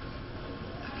Blum.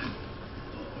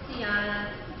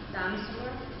 Tiana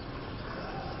Damsworth.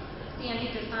 Sandy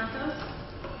DeSantos.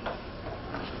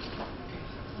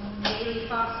 Bailey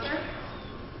Foster.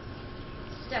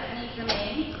 Stephanie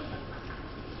Germain.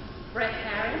 Brett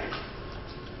Harris.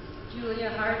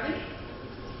 Julia Harvey.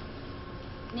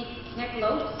 Nick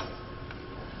Lopes.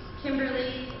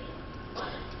 Kimberly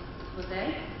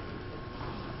Jose.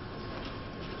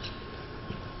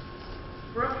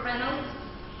 Brooke Reynolds.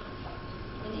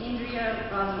 And Andrea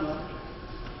Rosenwald.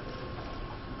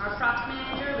 Our props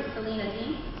manager was Selena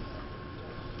Dean.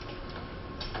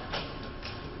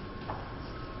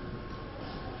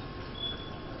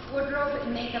 Wardrobe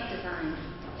and makeup design,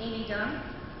 Amy Dunn.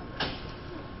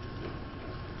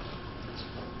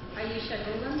 Aisha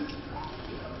Gulam.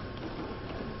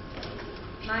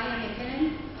 Maya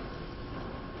McKinnon.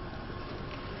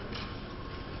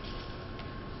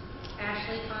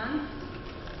 Ashley Khan.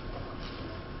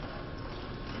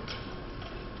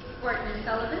 Courtney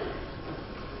Sullivan.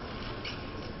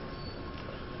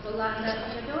 Rolanda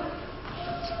Theodore.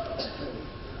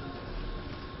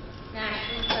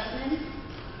 Ashley Sutton.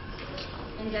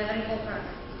 And Devin Colbert.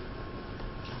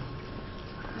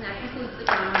 And that concludes the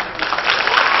ground.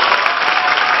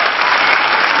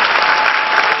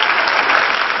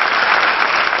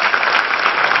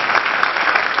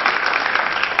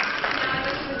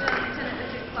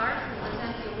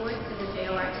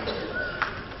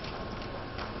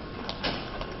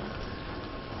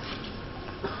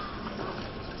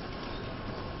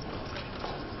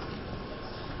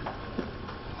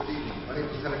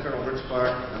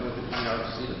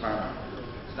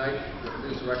 Tonight, we're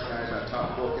pleased to recognize our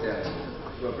top 4 cadets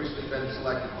who have recently been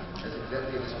selected as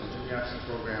cadet leaders for the Junior RTC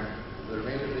program for the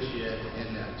remainder of this year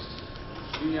and next.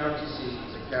 Junior RTC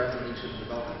is a character leadership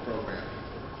development program.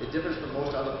 It differs from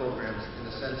most other programs in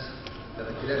the sense that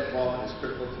the cadet involvement is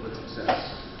critical to its success.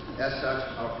 As such,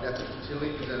 our cadets are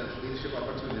continually presented leadership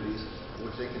opportunities in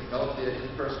which they can develop their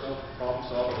interpersonal,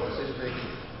 problem-solving, decision-making,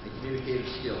 and communicative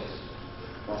skills,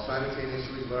 while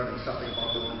simultaneously learning something about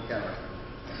their own character.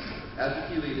 As the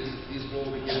key leaders, these will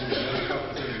be given the unique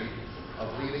opportunity of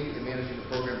leading and managing the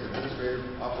program's administrative,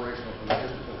 operational, and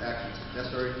logistical actions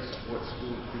necessary to support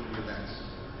school and community events.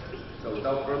 So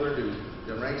without further ado,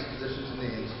 the ranks, positions, and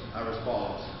names are as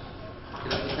follows.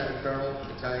 Cadet Lieutenant Colonel,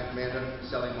 Battalion Commander,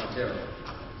 Sally Montero.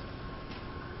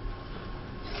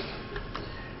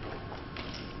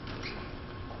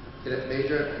 Cadet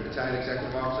Major and Battalion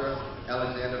Executive Officer,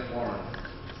 Alexander Warren.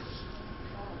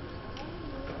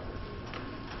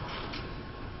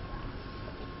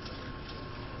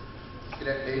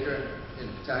 Cadet Major and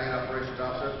Battalion Operations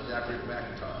Officer, Zachary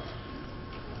McIntosh.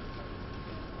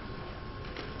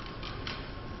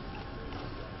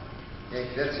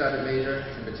 And Cadet Sergeant Major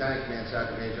and Battalion Command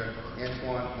Sergeant Major,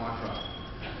 Antoine Montron.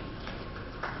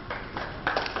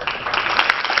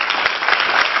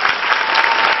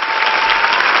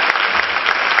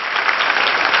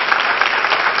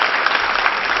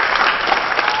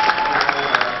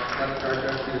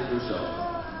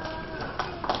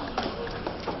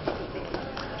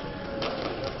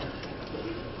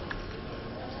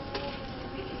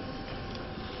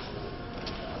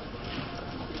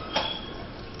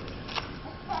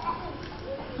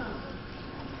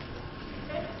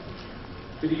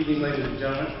 Good evening, ladies and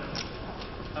gentlemen.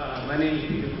 My name is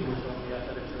Peter Caruso. I'm the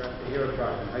athletic director here at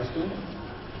Brockton High School.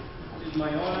 It is my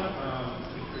honor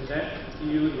to present to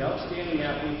you the outstanding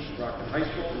athletes of Brockton High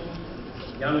School,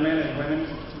 young men and women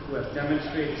who have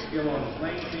demonstrated skill on the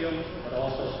playing field, but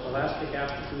also scholastic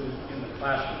aptitude in the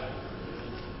classroom.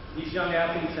 These young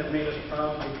athletes have made us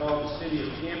proud to be called the City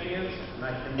of Champions, and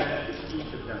I commend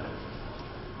each of them.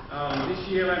 This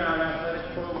year in our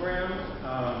athletic program,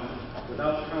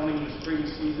 without counting the spring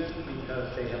season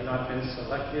because they have not been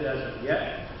selected as of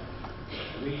yet,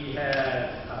 We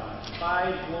had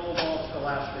 5 Globe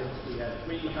All-Scholastics, we had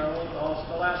 3 Herald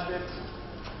All-Scholastics,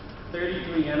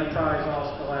 33 Enterprise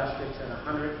All-Scholastics, and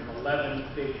 111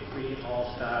 Big 3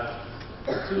 All-Stars,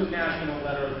 2 National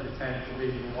Letter of Intent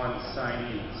Division I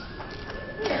signees.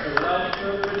 So without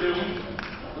further ado,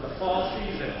 for the fall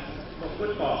season for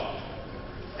football,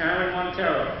 Aaron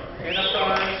Montero,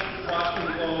 Enterprise, Brockton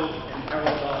Globe, and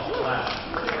Herald All-Scholastic.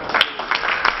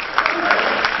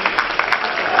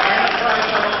 Enterprise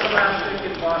All-Scholastic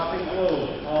and Boston Globe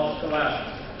All-Scholastic.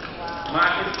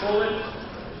 Marcus Bullitt,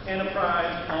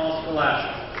 Enterprise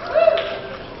All-Scholastic.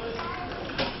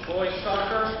 Boys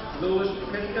Soccer, Louis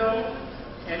Pinto,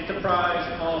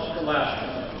 Enterprise All-Scholastic.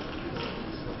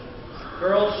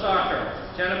 Girls Soccer,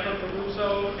 Jennifer Caruso,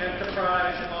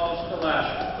 Enterprise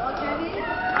All-Scholastic.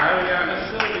 Ariana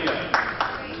Sylvia.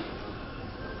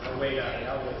 I'll wait, Ari,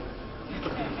 I'll wait.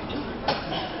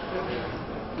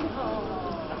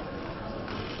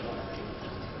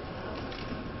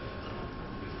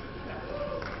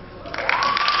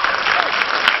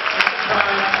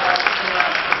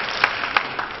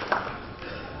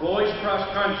 Boys Cross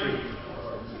Country,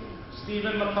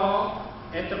 Stephen McCall,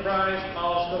 Enterprise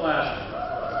All-Scholastic.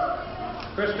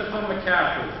 Christopher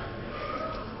McCaffrey,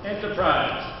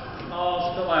 Enterprise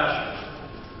All-Scholastic.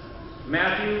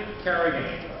 Matthew Kerrigan,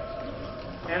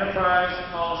 Enterprise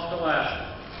All-Scholastic.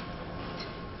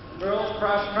 Girls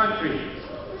Cross Country,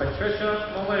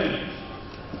 Patricia Malin,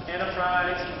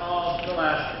 Enterprise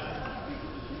All-Scholastic.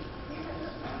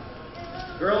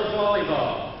 Girls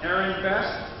Volleyball, Erin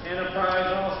Best,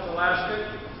 Enterprise All-Scholastic.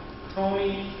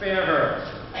 Tony Fairhurst,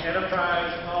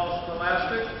 Enterprise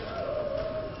All-Scholastic.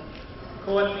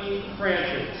 Courtney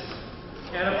Francis,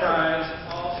 Enterprise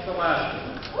All-Scholastic.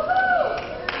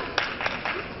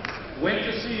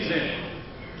 Winter season,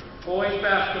 boys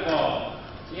basketball,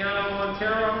 Tiana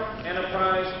Montero,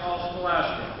 Enterprise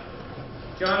All-Scholastic.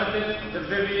 Jonathan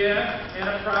DeVivier,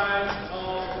 Enterprise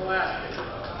All-Scholastic.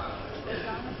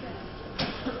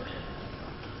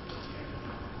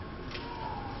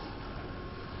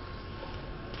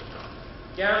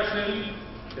 Garrison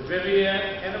DeVivier,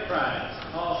 Enterprise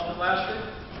All-Scholastic.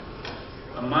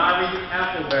 Amari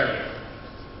Appleberry,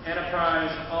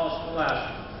 Enterprise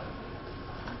All-Scholastic.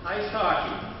 Ice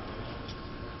hockey,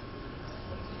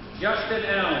 Justin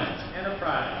Allen,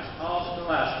 Enterprise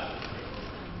All-Scholastic.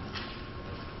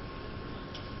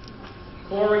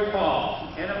 Corey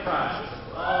Paul, Enterprise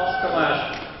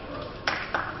All-Scholastic.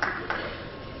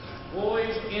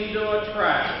 Boys indoor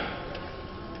track,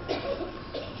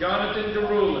 Jonathan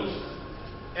DeRulis,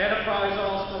 Enterprise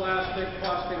All-Scholastic,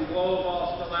 Boston Globe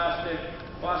All-Scholastic,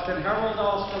 Boston Herald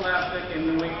All-Scholastic, and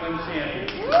New England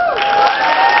Champions.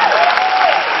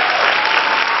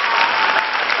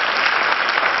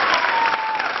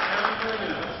 Aaron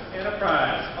Williams,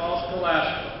 Enterprise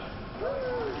All-Scholastic.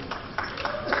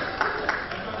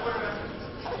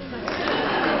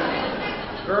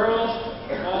 Girls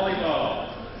volleyball.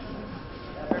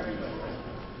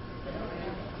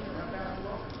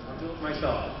 I'll do it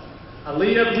myself.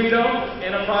 Aaliyah Brito,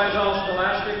 Enterprise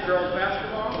All-Scholastic, girls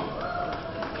basketball.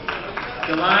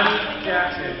 Jelani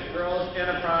Jackson, girls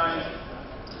Enterprise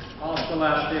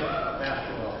All-Scholastic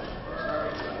basketball.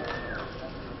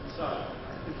 Sorry.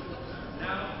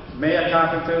 Now, Mayor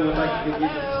Carpenter would like to give you a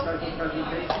special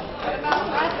presentation. What about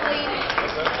wrestling?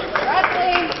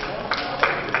 Wrestling!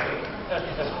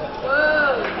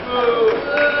 Whoa!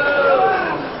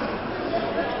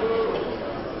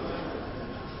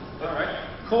 All right.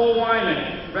 Cole Wyman,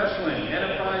 wrestling,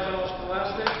 Enterprise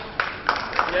All-Scholastic.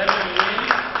 Devin Lee,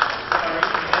 sorry,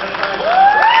 Enterprise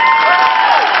All-Scholastic.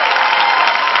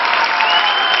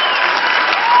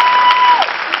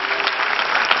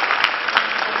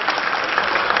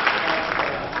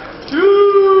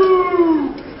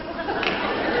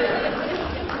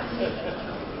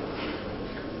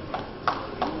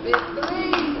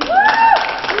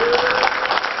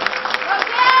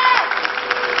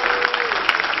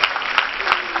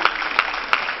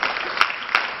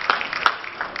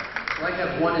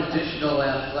 One additional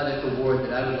athletic award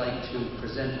that I would like to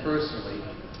present personally.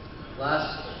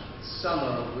 Last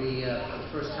summer, we, for the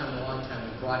first time in a long time,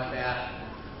 we brought back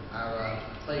our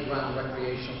playground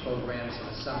recreational programs in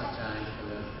the summertime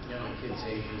for the younger kids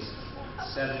ages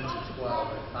 7 to 12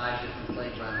 at 5 different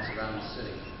playgrounds around the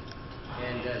city.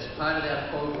 And as part of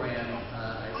that program,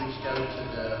 I reached out to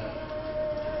the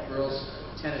girls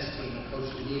tennis team, Coach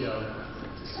Benito,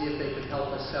 to see if they could help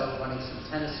us out running some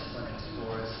tennis clinics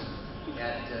for us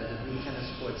at the new tennis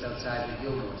courts outside the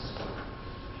Gilmore School.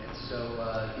 And so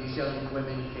these young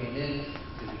women came in,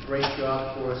 did a great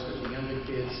job for us with the younger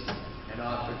kids, and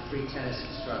offered free tennis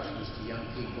instructions to young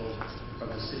people from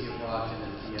the city of Brockton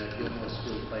at the Gilmore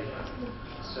School playground.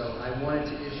 So I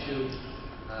wanted to issue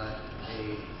a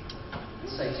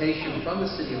citation from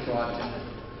the city of Brockton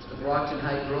to the Brockton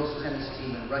High girls tennis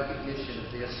team in recognition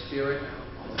of their spirit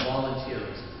of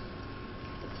volunteerism.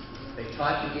 They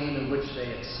taught the game in which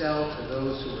they excelled to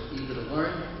those who were eager to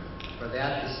learn. For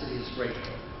that, the city is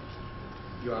grateful.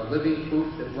 You are living proof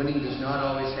that winning does not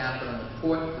always happen on the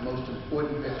court. The most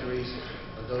important victories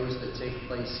are those that take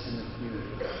place in the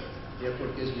community.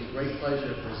 Therefore, it gives me great pleasure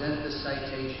to present this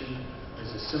citation as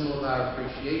a symbol of our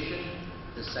appreciation.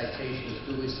 This citation is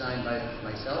duly signed by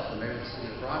myself, the Mayor of the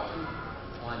City of Brockton,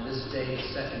 on this day, the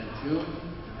 2nd of June.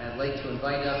 I'd like to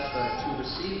invite up to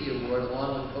receive the award,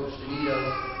 along with Coach Benito,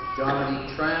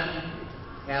 Dominique Tran,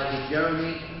 Hallie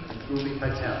Jeremy, and Ruby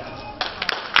Patel.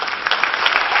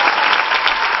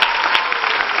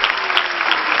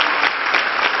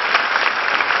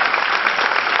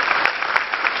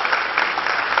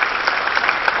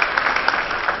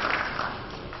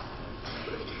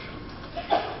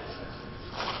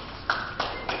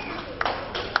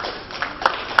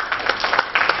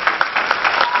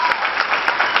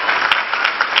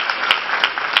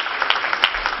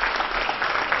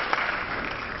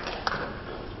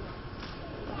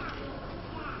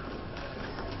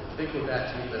 I think we're back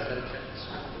to me, but I better check this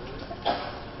one.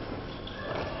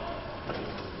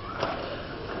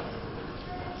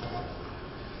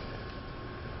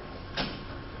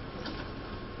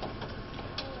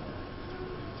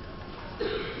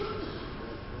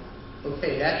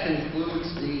 Okay, that concludes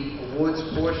the awards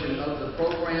portion of the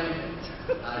program.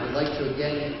 I would like to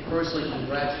again personally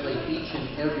congratulate each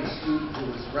and every student who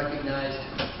was recognized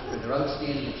for their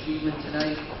outstanding achievement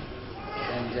tonight.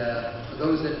 And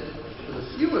for the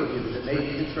few of you that may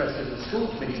be interested in the school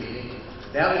committee meeting,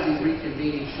 that will be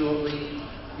reconvening shortly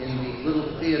in the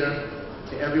little theater.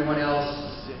 To everyone else,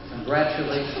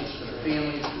 congratulations to the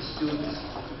families, the students.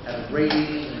 Have a great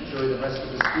evening and enjoy the rest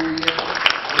of the school year.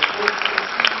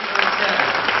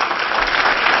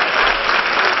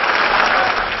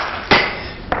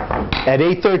 At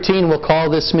 8:13, we'll call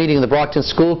this meeting of the Brockton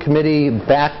School Committee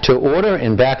back to order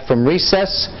and back from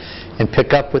recess and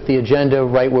pick up with the agenda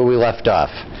right where we left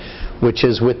off, which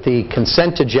is with the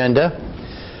consent agenda.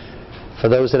 For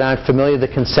those that aren't familiar, the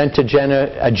consent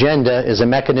agenda is a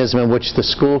mechanism in which the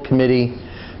school committee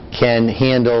can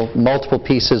handle multiple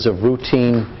pieces of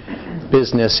routine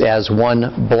business as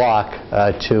one block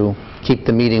to keep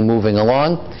the meeting moving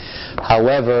along.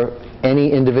 However,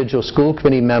 any individual school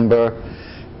committee member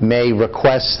may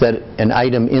request that an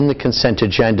item in the consent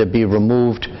agenda be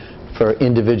removed for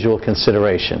individual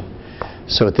consideration.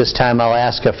 So at this time, I'll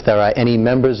ask if there are any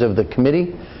members of the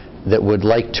committee that would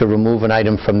like to remove an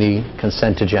item from the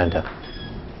consent agenda.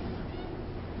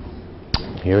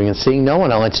 Hearing and seeing no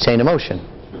one, I'll entertain a motion.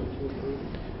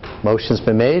 Motion's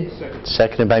been made,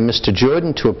 seconded by Mr.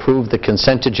 Jordan, to approve the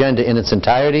consent agenda in its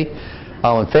entirety.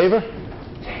 All in favor?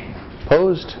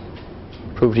 Opposed?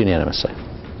 Approved unanimously.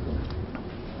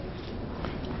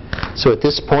 So at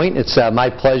this point, it's my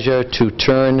pleasure to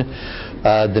turn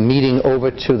the meeting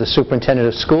over to the Superintendent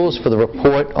of Schools for the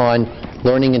report on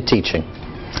learning and teaching.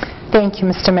 Thank you,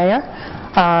 Mr. Mayor.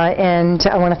 And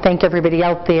I want to thank everybody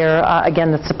out there,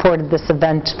 again, that supported this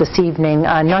event this evening.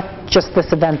 Not just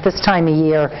this event, this time of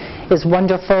year is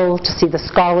wonderful to see the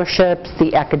scholarships,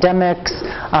 the academics,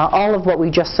 all of what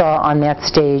we just saw on that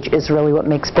stage is really what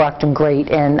makes Brockton great.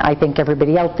 And I thank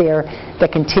everybody out there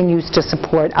that continues to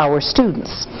support our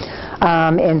students.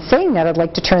 And saying that, I'd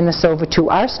like to turn this over to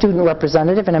our student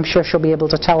representative, and I'm sure she'll be able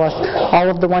to tell us all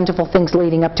of the wonderful things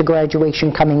leading up to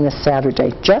graduation coming this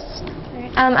Saturday. Jess?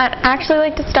 I'd actually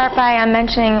like to start by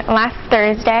mentioning last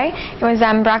Thursday, it was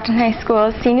Brockton High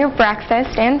School's senior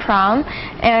breakfast and prom,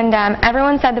 and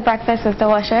everyone said the breakfast was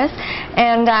delicious,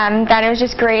 and that it was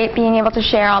just great being able to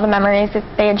share all the memories that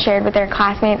they had shared with their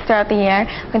classmates throughout the year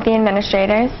with the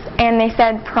administrators. And they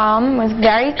said prom was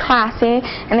very classy,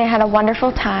 and they had a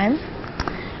wonderful time.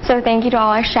 So thank you to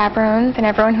all our chaperones and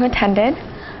everyone who attended.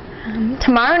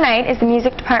 Tomorrow night is the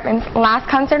music department's last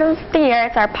concert of the year.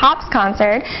 It's our Pops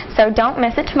concert, so don't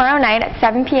miss it tomorrow night at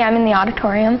 7 p.m. in the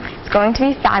auditorium. It's going to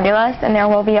be fabulous, and there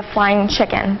will be a flying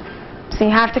chicken. So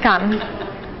you have to come.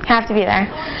 You have to be there.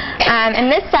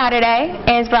 And this Saturday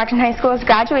is Brockton High School's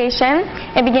graduation.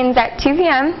 It begins at 2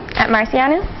 p.m. at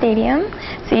Marciano Stadium.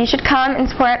 So you should come and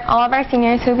support all of our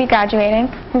seniors who will be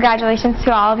graduating. Congratulations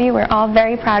to all of you. We're all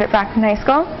very proud at Brockton High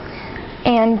School.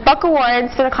 And book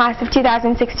awards for the class of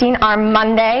 2016 are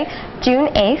Monday, June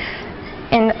 8th.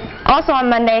 And also on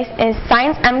Mondays is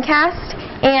Science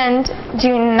MCAST and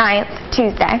June 9th,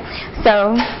 Tuesday.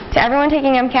 So to everyone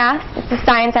taking MCAS, it's a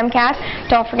science MCAS.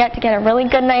 Don't forget to get a really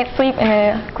good night's sleep and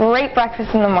a great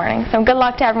breakfast in the morning. So good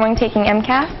luck to everyone taking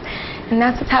MCAS, and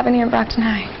that's what's happening here at Brockton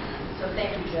High.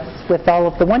 With all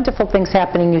of the wonderful things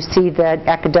happening, you see that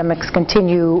academics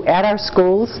continue at our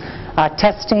schools,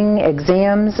 testing,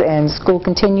 exams, and school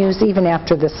continues even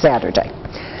after this Saturday.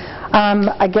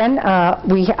 Again,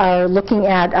 we are looking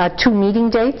at 2 meeting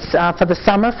dates for the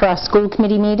summer for our school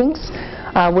committee meetings.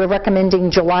 We're recommending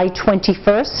July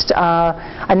 21st.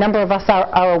 A number of us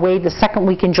are away the second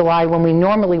week in July when we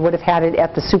normally would have had it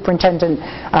at the superintendent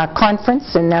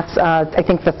conference, and that's, I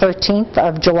think, the 13th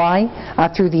of July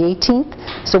through the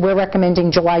 18th. So we're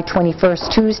recommending July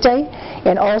 21st, Tuesday,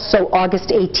 and also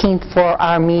August 18th for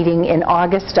our meeting in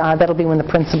August. That'll be when the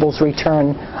principals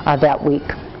return that week.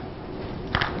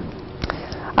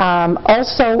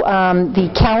 Also, the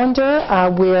calendar,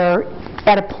 we're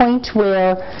at a point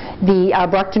where the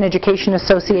Brockton Education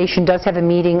Association does have a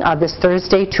meeting this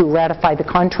Thursday to ratify the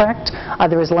contract.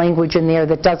 There is language in there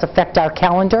that does affect our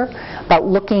calendar. But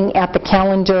looking at the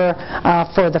calendar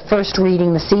for the first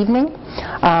reading this evening,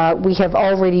 we have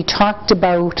already talked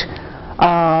about,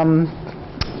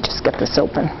 just get this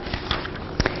open.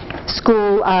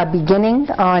 School beginning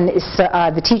on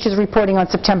the teachers reporting on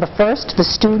September 1st. The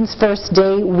students' first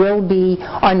day will be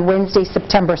on Wednesday,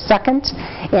 September 2nd.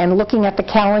 And looking at the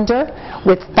calendar,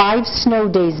 with 5 snow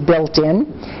days built in,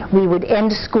 we would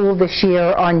end school this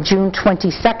year on June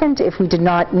 22nd. If we did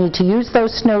not need to use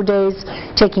those snow days,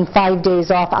 taking 5 days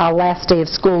off, our last day of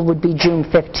school would be June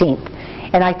 15th.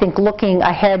 And I think looking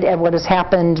ahead at what has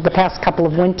happened the past couple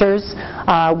of winters,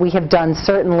 we have done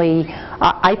certainly,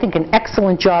 I think, an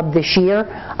excellent job this year.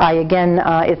 Again,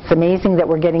 it's amazing that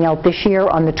we're getting out this year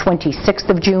on the 26th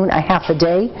of June, a half a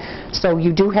day. So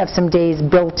you do have some days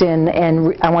built in,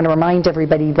 and I want to remind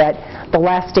everybody that the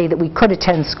last day that we could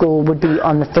attend school would be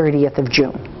on the 30th of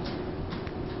June. Can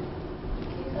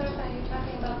you clarify, you're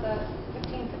talking about the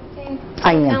 15, 16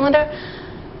 I am. calendar?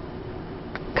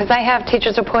 Because I have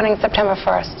teachers reporting September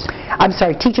 1st. I'm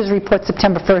sorry, teachers report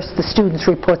September 1st, the students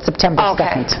report September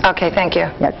 2nd. Okay, thank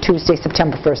you. Yeah, Tuesday,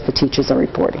 September 1st, the teachers are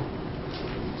reporting.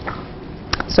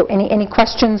 So any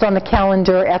questions on the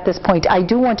calendar at this point? I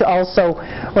do want to also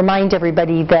remind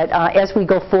everybody that as we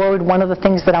go forward, one of the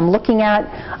things that I'm looking at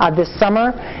this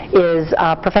summer is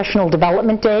professional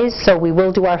development days. So we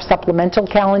will do our supplemental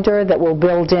calendar that will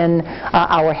build in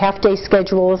our half-day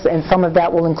schedules, and some of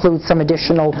that will include some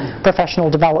additional professional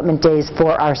development days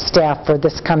for our staff for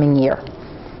this coming year.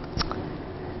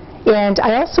 And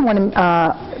I also want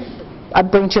to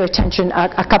bring to your attention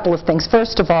a couple of things.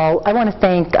 First of all, I want to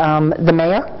thank the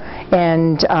mayor,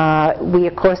 and we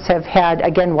of course have had,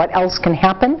 again, what else can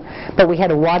happen, but we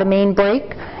had a water main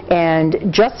break,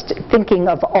 and just thinking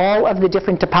of all of the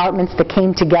different departments that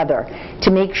came together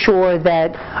to make sure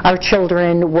that our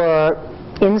children were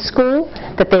in school,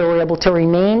 that they were able to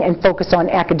remain and focus on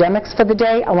academics for the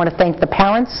day. I want to thank the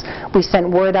parents. We sent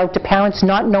word out to parents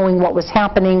not knowing what was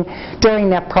happening during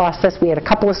that process. We had a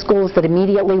couple of schools that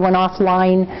immediately went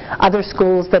offline, other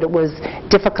schools that it was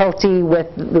difficulty with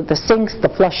the sinks, the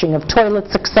flushing of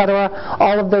toilets, etc.,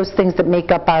 all of those things that make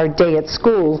up our day at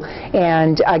school.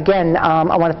 And again,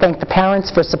 I want to thank the parents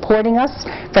for supporting us,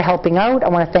 for helping out. I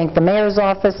want to thank the mayor's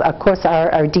office, of course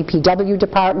our DPW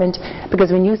department,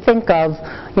 because when you think of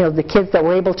the kids that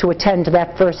were able to attend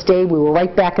that first day, we were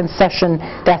right back in session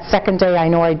that second day. I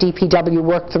know our DPW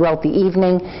worked throughout the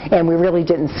evening, and we really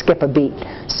didn't skip a beat.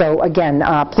 So again,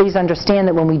 please understand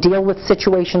that when we deal with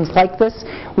situations like this,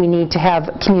 we need to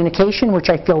have communication, which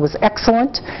I feel was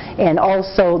excellent, and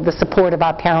also the support of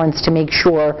our parents to make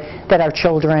sure that our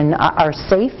children are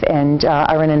safe and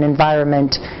are in an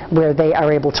environment where they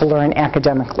are able to learn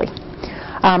academically.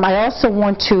 I also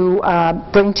want to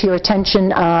bring to your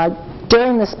attention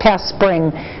during this past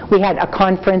spring, we had a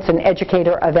conference, an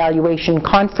educator evaluation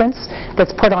conference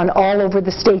that's put on all over the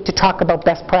state to talk about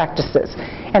best practices.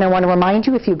 And I want to remind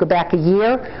you, if you go back a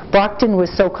year, Brockton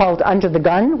was so-called under the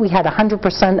gun. We had 100%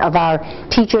 of our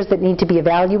teachers that need to be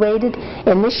evaluated.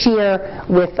 And this year,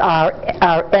 with our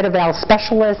Ed Eval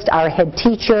specialist, our head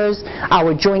teachers,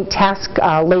 our joint task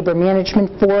labor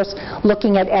management force,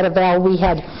 looking at Ed Eval, we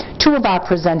had 2 of our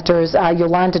presenters,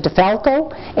 Yolanda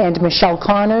DeFalco and Michelle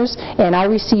Connors, and I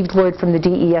received word from the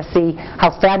DESE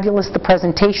how fabulous the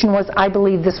presentation was. I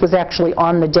believe this was actually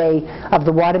on the day of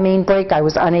the water main break. I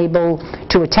was unable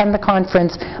to attend the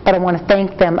conference, but I want to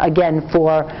thank them again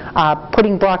for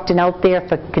putting Brockton out there,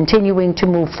 for continuing to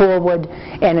move forward,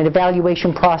 and an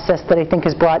evaluation process that I think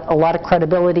has brought a lot of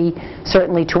credibility,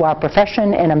 certainly to our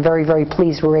profession, and I'm very, very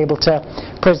pleased we were able to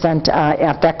present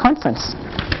at that conference.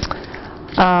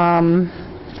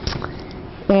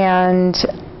 And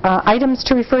items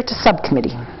to refer to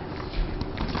subcommittee.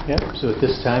 Yeah, so at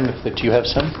this time, do you have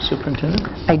some, Superintendent?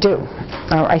 I do.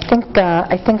 I think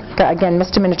again,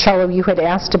 Mr. Minicello, you had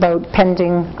asked about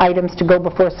pending items to go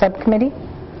before subcommittee.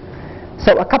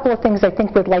 So a couple of things I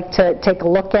think we'd like to take a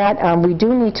look at. We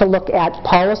do need to look at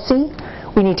policy.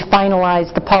 We need to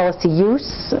finalize the policy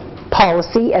use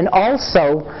policy, and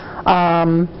also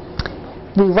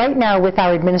we right now with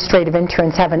our administrative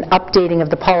interns have an updating of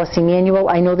the policy manual.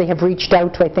 I know they have reached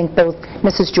out to, I think, both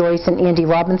Mrs. Joyce and Andy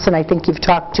Robinson. I think you've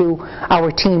talked to our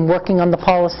team working on the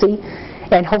policy.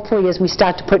 And hopefully as we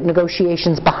start to put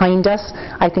negotiations behind us,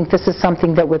 I think this is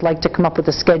something that we'd like to come up with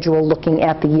a schedule looking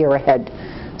at the year ahead,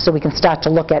 so we can start to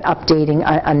look at updating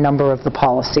a number of the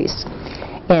policies.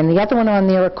 And the other one on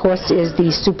there, of course, is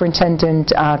the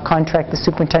superintendent contract, the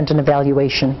superintendent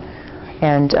evaluation.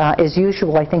 And as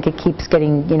usual, I think it keeps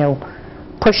getting,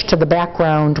 pushed to the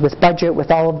background with budget,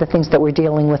 with all of the things that we're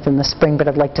dealing with in the spring, but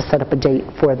I'd like to set up a date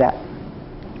for that.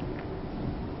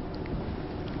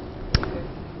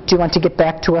 Do you want to get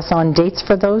back to us on dates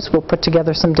for those? We'll put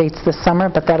together some dates this summer,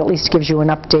 but that at least gives you an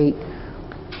update.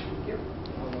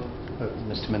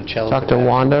 Mr. Minicello? Talk to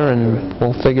Wanda, and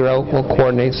we'll figure out, we'll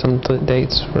coordinate some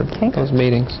dates for those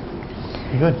meetings.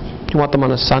 Good. Do you want them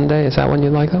on a Sunday? Is that when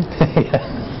you'd like them?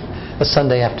 Yeah. A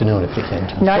Sunday afternoon, if you can.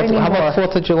 Tom. Not anymore. How about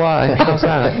 4th of July? How's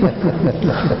that?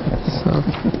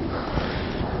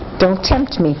 Don't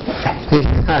tempt me.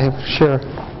 I'm sure.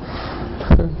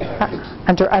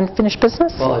 Under unfinished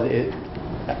business? Well,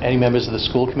 any members of the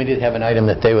school committee that have an item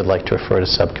that they would like to refer to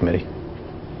subcommittee?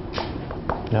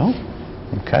 No?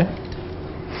 Okay.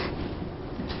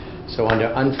 So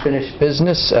under unfinished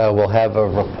business, we'll have a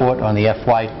report on the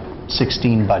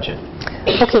FY16 budget.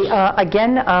 Okay,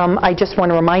 again, I just want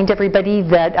to remind everybody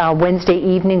that Wednesday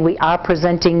evening we are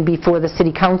presenting before the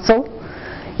City Council.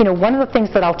 One of the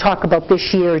things that I'll talk about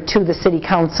this year to the City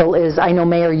Council is, I know,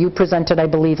 Mayor, you presented, I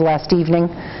believe, last evening.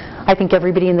 I think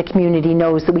everybody in the community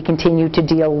knows that we continue to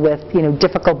deal with,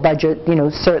 difficult budget,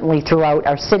 certainly throughout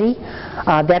our city.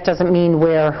 That doesn't mean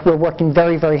we're working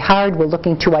very, very hard. We're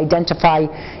looking to identify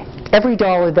every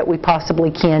dollar that we possibly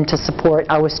can to support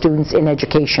our students in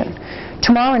education.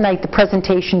 Tomorrow night, the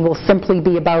presentation will simply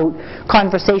be about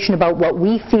conversation about what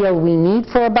we feel we need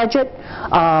for a budget.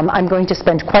 I'm going to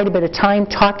spend quite a bit of time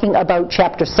talking about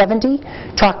Chapter 70,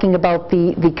 talking about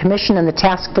the commission and the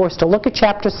task force to look at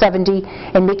Chapter 70,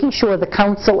 and making sure the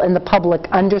council and the public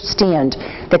understand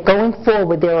that going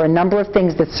forward there are a number of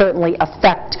things that certainly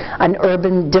affect an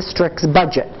urban district's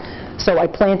budget. So I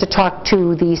plan to talk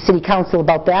to the City Council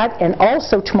about that, and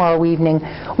also tomorrow evening,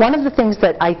 one of the things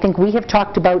that I think we have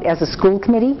talked about as a school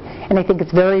committee, and I think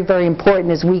it's very, very important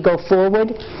as we go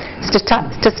forward, is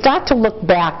to start to look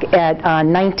back at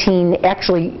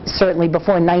actually certainly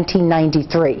before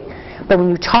 1993. But when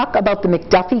you talk about the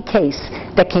McDuffie case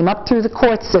that came up through the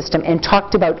court system and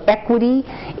talked about equity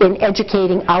in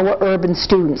educating our urban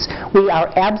students, we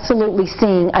are absolutely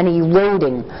seeing an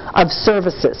eroding of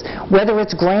services. Whether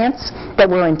it's grants that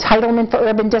were entitlement for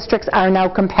urban districts are now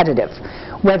competitive.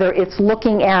 Whether it's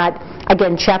looking at,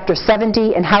 again, Chapter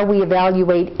 70 and how we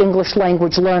evaluate English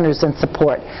language learners and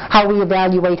support, how we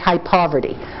evaluate high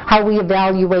poverty, how we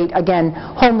evaluate, again,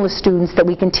 homeless students that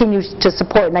we continue to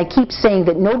support. And I keep saying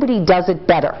that nobody does it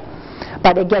better.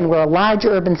 But again, we're a large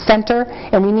urban center,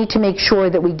 and we need to make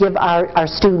sure that we give our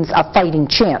students a fighting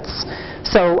chance.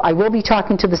 So I will be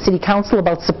talking to the City Council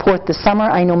about support this summer.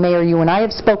 I know, Mayor, you and I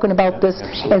have spoken about this,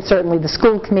 and certainly the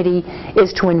school committee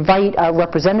is to invite a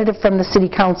representative from the City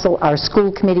Council, our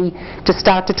school committee, to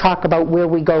start to talk about where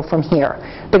we go from here.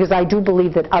 Because I do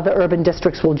believe that other urban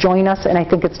districts will join us, and I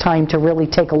think it's time to really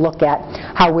take a look at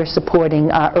how we're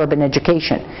supporting urban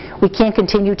education. We can't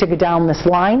continue to go down this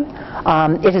line.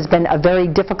 It has been a very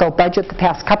difficult budget the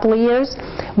past couple of years.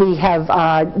 We have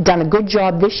done a good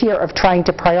job this year of trying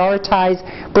to prioritize,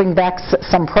 bring back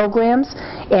some programs.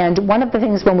 And one of the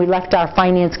things when we left our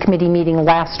Finance Committee meeting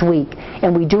last week,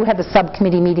 and we do have a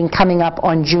subcommittee meeting coming up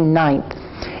on June 9th,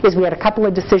 is we had a couple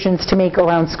of decisions to make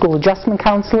around school adjustment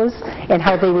counselors and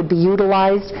how they would be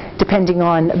utilized depending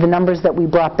on the numbers that we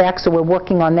brought back. So we're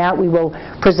working on that. We will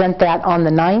present that on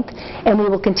the 9th. And we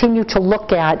will continue to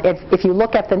look at, if you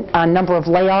look at the number of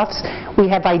layoffs, we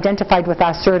have identified with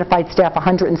our certified staff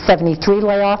 173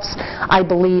 layoffs. I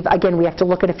believe, again, we have to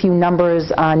look at a few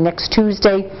numbers next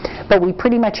Tuesday, but we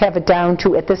pretty much have it down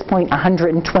to, at this point,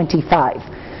 125.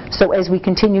 So as we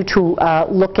continue to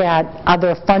look at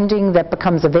other funding that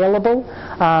becomes available,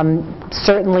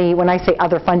 certainly when I say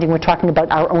other funding, we're talking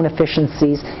about our own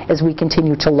efficiencies as we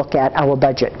continue to look at our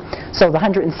budget. So the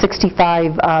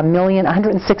 165 million,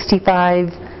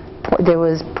 165.6 there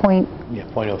was point... Yeah,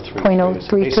 .033.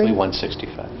 .033. Basically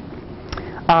 165.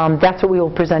 That's what we will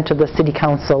present to the City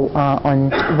Council on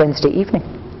Wednesday evening.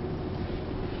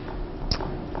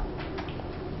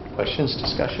 Questions,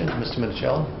 discussion? Mr.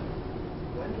 Minichiello?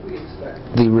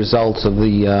 The results of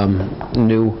the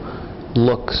new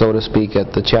look, so to speak,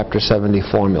 at the Chapter 70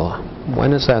 formula.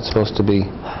 When is that supposed to be,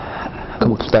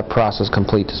 that process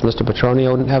complete? Does Mr.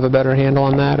 Petronio have a better handle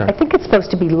on that? Or? I think it's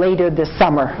supposed to be later this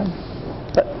summer.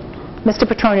 But Mr.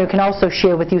 Petronio can also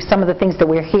share with you some of the things that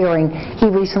we're hearing. He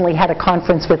recently had a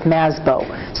conference with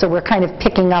MASBO, so we're kind of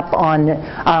picking up on,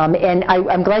 and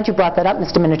I'm glad you brought that up,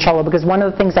 Mr. Minichiello, because one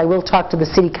of the things I will talk to the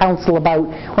City Council about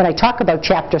when I talk about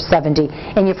Chapter 70,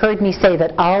 and you've heard me say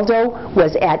that Aldo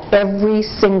was at every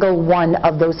single one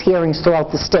of those hearings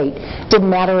throughout the state.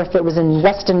 Didn't matter if it was in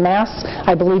Weston, Mass.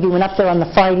 I believe he went up there on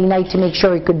the Friday night to make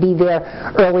sure he could be there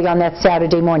early on that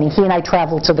Saturday morning. He and I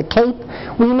traveled to the Cape.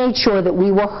 We made sure that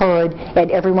we were heard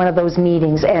at every one of those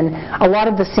meetings, and a lot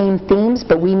of the same themes,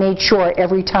 but we made sure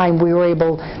every time we were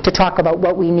able to talk about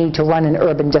what we need to run an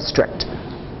urban district.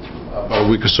 About a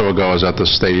week or so ago, I was at the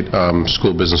State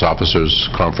School Business Officers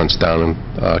Conference down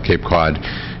in Cape Cod,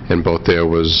 and both there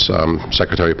was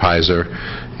Secretary Pizer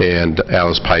and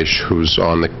Alice Peisch, who's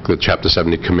on the Chapter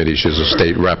 70 committee. She's a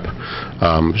state rep.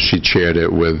 She chaired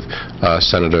it with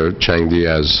Senator Chang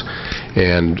Diaz,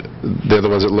 and they're the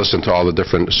ones that listen to all the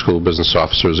different school business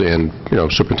officers and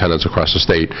superintendents across the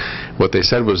state. What they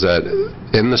said was that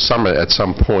in the summer, at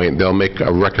some point, they'll make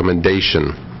a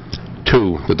recommendation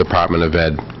to the Department of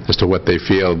Ed as to what they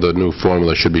feel the new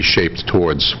formula should be shaped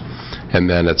towards, and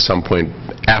then at some point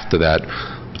after that,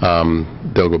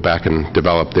 they'll go back and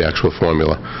develop the actual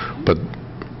formula.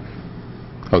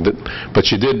 But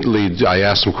she did lead, I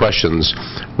asked some questions,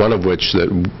 one of which that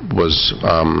was,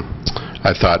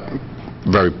 I thought,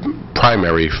 very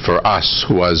primary for us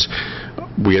was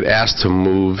we had asked to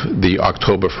move the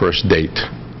October 1st date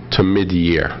to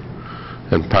mid-year.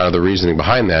 And part of the reasoning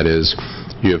behind that is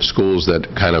you have schools that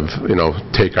kind of,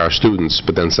 take our students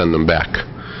but then send them back.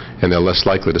 And they're less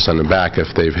likely to send them back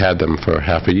if they've had them for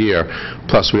half a year.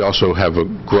 Plus, we also have a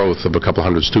growth of a couple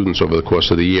hundred students over the course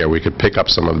of the year. We could pick up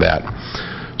some of that.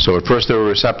 So at first they were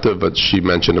receptive, but she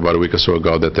mentioned about a week or so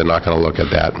ago that they're not going to look at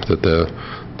that, that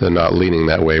they're not leaning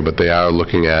that way, but they are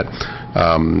looking at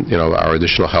our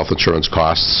additional health insurance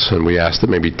costs, and we asked that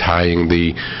maybe tying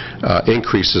the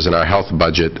increases in our health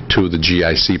budget to the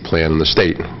GIC plan in the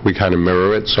state. We kind of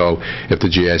mirror it, so if the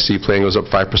GIC plan goes up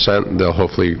 5%, they'll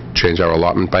hopefully change our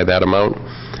allotment by that amount.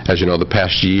 As you know, the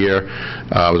past year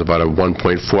was about a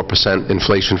 1.4%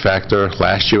 inflation factor.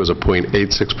 Last year was a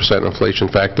 0.86% inflation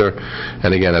factor.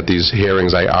 And again, at these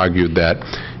hearings, I argued that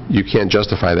you can't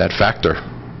justify that factor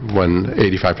when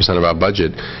 85% of our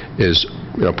budget is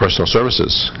personal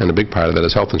services, and a big part of that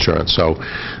is health insurance. So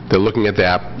they're looking at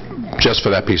that just for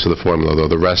that piece of the formula, though.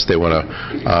 The rest, they want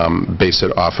to base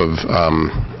it off of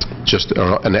just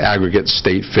an aggregate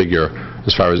state figure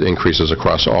as far as increases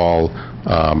across all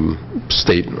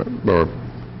state or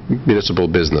municipal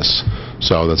business.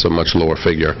 So that's a much lower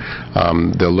figure.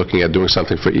 They're looking at doing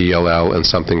something for ELL and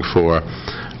something for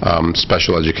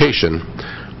special education,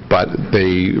 but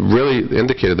they really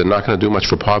indicated they're not going to do much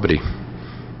for poverty.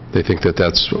 They think that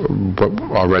that's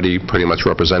already pretty much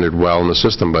represented well in the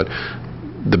system, but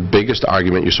the biggest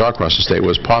argument you saw across the state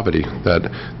was poverty,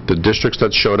 that the districts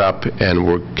that showed up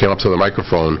and came up to the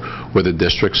microphone were the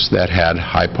districts that had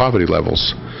high poverty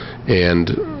levels.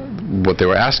 And what they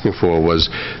were asking for was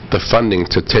the funding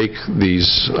to take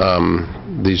these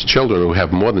children who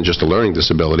have more than just a learning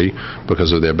disability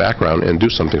because of their background and do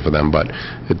something for them, but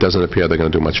it doesn't appear they're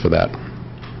going to do much for that.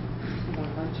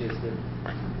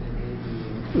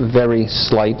 Very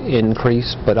slight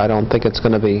increase, but I don't think it's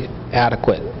going to be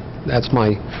adequate. That's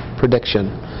my prediction.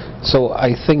 So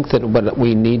I think that what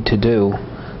we need to do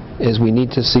is we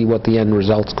need to see what the end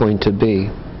result's going to be,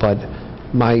 but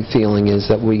my feeling is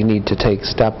that we need to take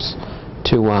steps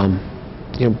to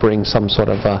bring some sort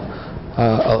of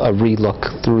a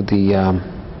relook through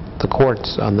the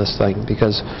courts on this thing,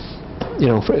 because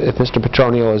if Mr.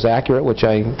 Petronio is accurate, which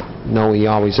I know he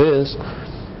always is,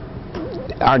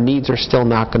 our needs are still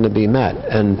not going to be met.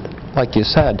 And like you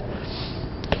said,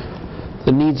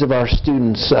 the needs of our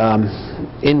students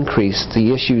increase.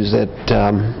 The issues that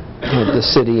the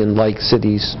city and like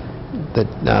cities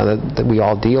that we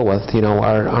all deal with,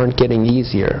 aren't getting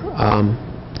easier.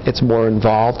 It's more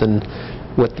involved, and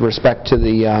with respect to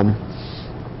the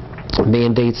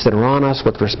mandates that are on us,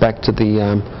 with respect to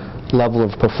the level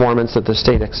of performance that the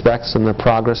state expects and the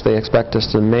progress they expect us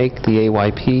to make, the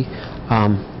AYP,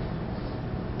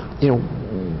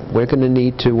 we're going to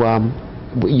need to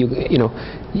you know,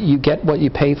 you get what you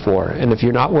pay for, and if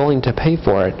you're not willing to pay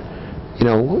for it, you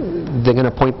know, they're going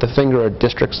to point the finger at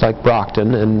districts like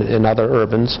Brockton and other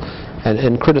urbans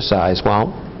and criticize.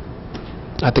 Well,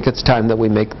 I think it's time that we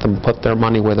make them put their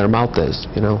money where their mouth is,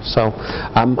 you know. So,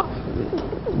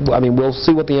 I mean, we'll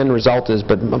see what the end result is,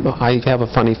 but I have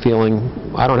a funny feeling,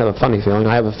 I don't have a funny feeling,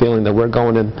 I have a feeling that we're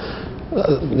going in,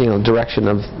 you know, direction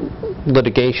of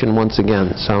litigation once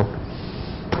again, so.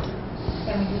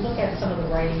 And when you look at some of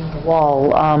the writing on the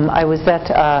wall, I was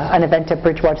at an event at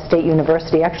Bridgewater State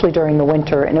University, actually during the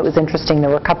winter, and it was interesting.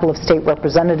 There were a couple of state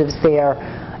representatives there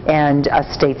and a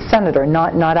state senator,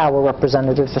 not our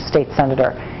representatives, a state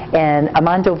senator. And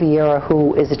Armando Vieira,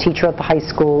 who is a teacher at the high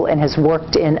school and has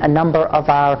worked in a number of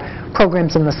our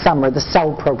programs in the summer, the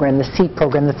CEL program, the SEAT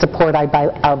program that support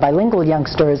our bilingual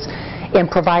youngsters, in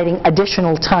providing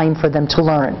additional time for them to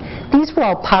learn. These were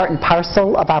all part and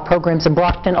parcel of our programs in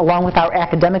Brockton, along with our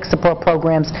academic support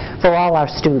programs for all our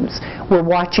students. We're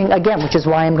watching, again, which is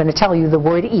why I'm going to tell you the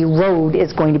word erode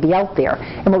is going to be out there.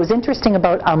 And what was interesting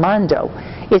about Armando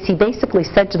is he basically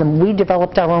said to them, we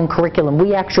developed our own curriculum.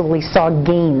 We actually saw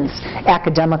gains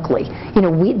academically. You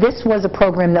know, this was a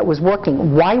program that was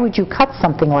working. Why would you cut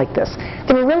something like this?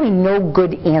 There were really no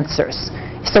good answers.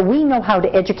 So we know how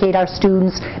to educate our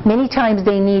students. Many times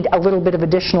they need a little bit of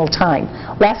additional time.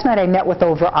 Last night I met with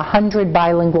over 100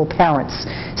 bilingual parents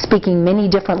speaking many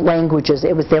different languages.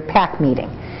 It was their PAC meeting.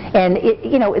 And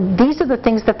you know, these are the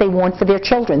things that they want for their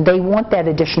children. They want that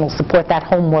additional support, that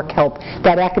homework help,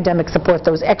 that academic support,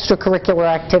 those extracurricular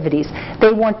activities.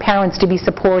 They want parents to be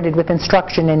supported with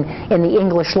instruction in the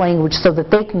English language so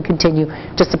that they can continue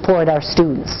to support our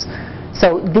students.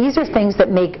 So these are things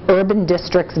that make urban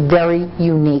districts very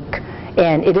unique.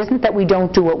 And it isn't that we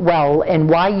don't do it well, and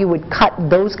why you would cut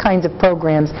those kinds of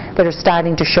programs that are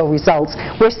starting to show results.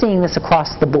 We're seeing this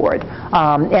across the board.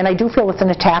 And I do feel it's an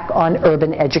attack on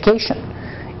urban education.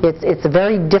 It's a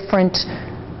very different,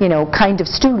 you know, kind of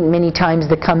student many times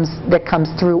that comes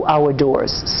through our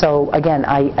doors. So again,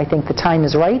 I think the time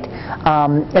is right.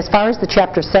 As far as the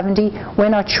Chapter 70, we're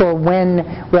not sure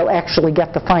when we'll actually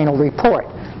get the final report.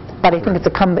 But I think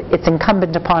it's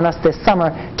incumbent upon us this summer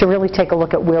to really take a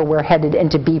look at where we're headed and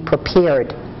to be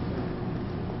prepared.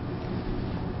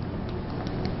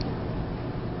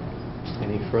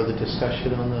 Any further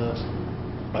discussion on the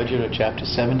budget or Chapter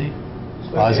 70?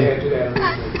 Ozzy? It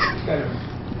kind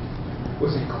of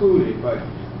was included, but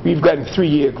we've gotten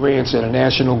 3-year grants and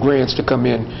national grants to come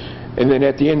in, and then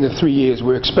at the end of 3 years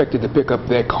we're expected to pick up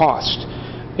their cost.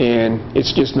 And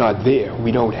it's just not there.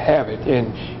 We don't have it,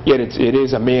 and yet it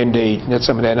is a mandate. That's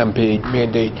some of that unpaid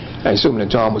mandate, I assume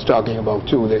that Tom was talking about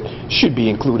too, that should be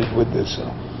included with this.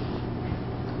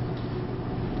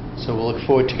 So we'll look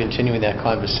forward to continuing that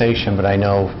conversation, but I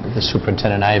know the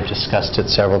superintendent and I have discussed it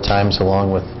several times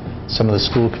along with some of the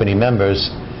school committee members,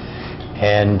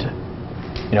 and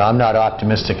you know, I'm not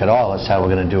optimistic at all as how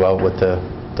we're going to do out with the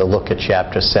look at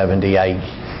Chapter 70.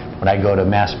 When I go to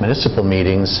Mass municipal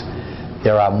meetings,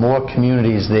 there are more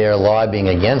communities there lobbying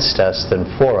against us than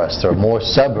for us. There are more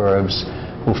suburbs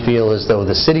who feel as though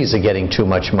the cities are getting too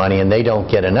much money and they don't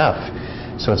get enough.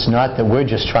 So it's not that we're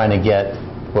just trying to get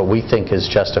what we think is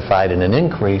justified in an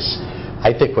increase.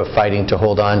 I think we're fighting to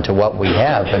hold on to what we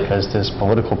have because there's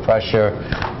political pressure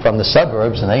from the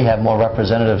suburbs, and they have more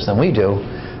representatives than we do,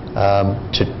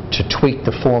 to tweak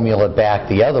the formula back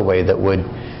the other way that would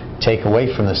take away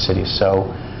from the city.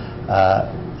 So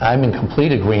I'm in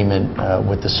complete agreement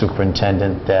with the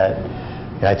superintendent that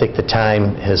I think the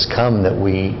time has come that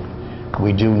we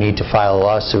do need to file a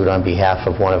lawsuit on behalf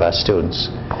of one of our students.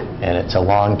 And it's a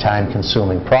long time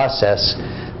consuming process,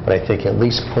 but I think at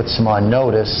least puts them on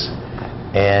notice,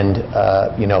 and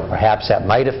you know, perhaps that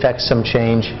might affect some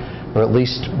change, or at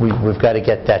least we've got to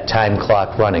get that time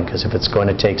clock running, because if it's going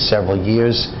to take several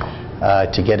years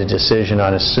to get a decision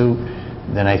on a suit,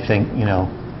 then I think, you know,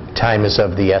 time is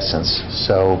of the essence.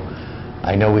 So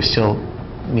I know we still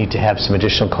need to have some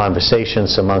additional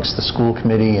conversations amongst the school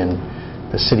committee and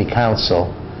the city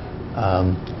council.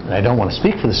 And I don't want to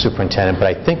speak for the superintendent, but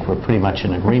I think we're pretty much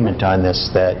in agreement on this,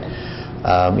 that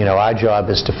you know, our job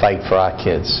is to fight for our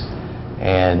kids.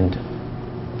 And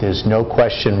there's no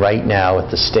question right now at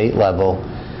the state level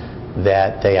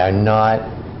that they are not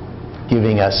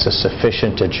giving us a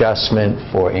sufficient adjustment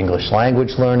for English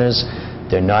language learners.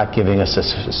 They're not giving us a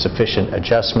sufficient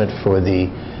adjustment for the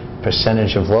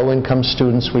percentage of low-income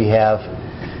students we have.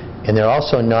 And they're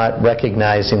also not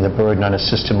recognizing the burden on a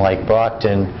system like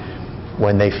Brockton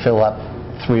when they fill up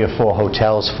 3 or 4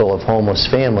 hotels full of homeless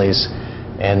families,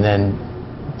 and then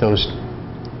those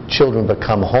children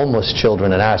become homeless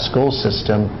children in our school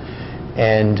system,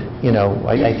 And, you know,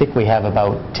 I think we have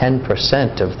about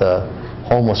 10% of the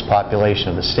homeless population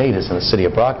of the state is in the city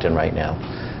of Brockton right now.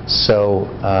 So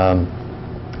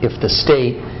if the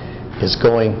state is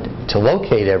going to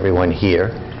locate everyone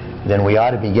here, then we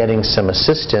ought to be getting some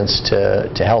assistance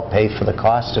to help pay for the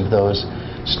cost of those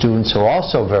students who are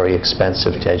also very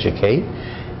expensive to educate.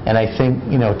 And I think,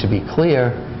 you know, to be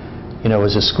clear, you know,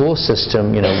 as a school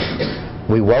system, you know,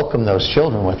 we welcome those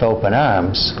children with open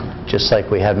arms, just like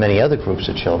we have many other groups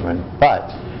of children, but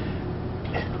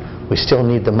we still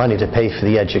need the money to pay for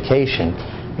the education.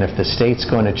 And if the state's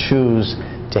going to choose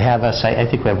to have us, I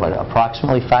think we have, what,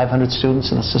 approximately 500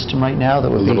 students in the system right now? That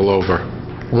would be A little over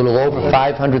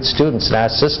 500 students in our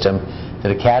system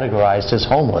that are categorized as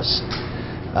homeless.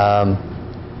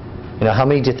 You know, how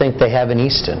many do you think they have in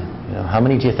Easton? You know, how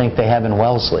many do you think they have in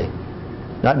Wellesley?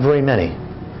 Not very many.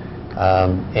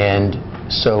 And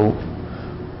so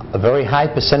a very high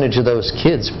percentage of those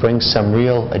kids bring some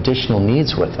real additional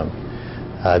needs with them.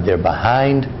 They're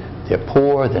behind, they're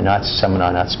poor, some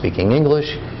are not speaking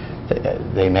English,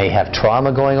 they may have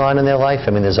trauma going on in their life.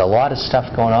 I mean, there's a lot of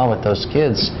stuff going on with those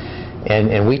kids,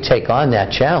 and we take on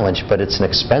that challenge, but it's an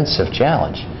expensive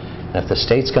challenge. And if the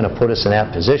state's going to put us in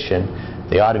that position,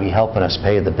 they ought to be helping us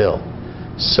pay the bill.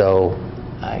 So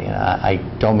I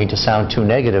don't mean to sound too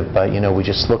negative, but, you know, we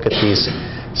just look at these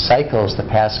cycles the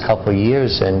past couple of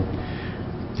years, and,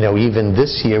 you know, even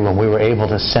this year when we were able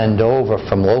to send over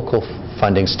from local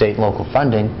funding, state and local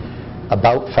funding,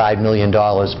 about $5 million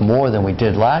more than we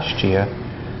did last year.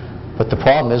 But the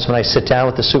problem is, when I sit down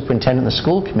with the superintendent and the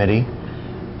school committee,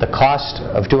 the cost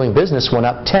of doing business went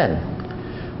up 10.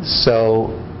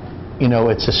 So, you know,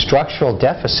 it's a structural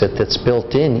deficit that's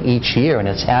built in each year, and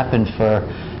it's happened for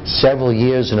several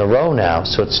years in a row now.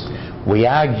 So we're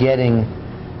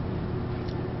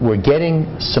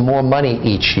getting some more money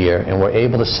each year, and we're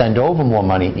able to send over more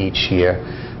money each year,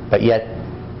 but yet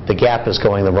the gap is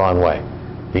going the wrong way,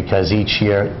 because each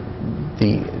year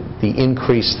the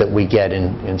increase that we get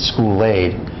in school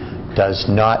aid does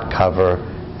not cover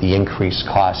the increased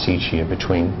costs each year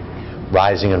between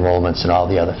rising enrollments and all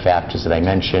the other factors that I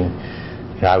mentioned.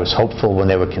 You know, I was hopeful when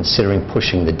they were considering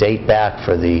pushing the date back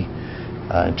for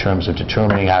in terms of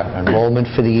determining our enrollment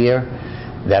for the year.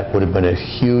 That would have been a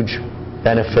huge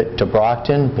benefit to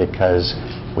Brockton, because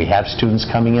we have students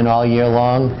coming in all year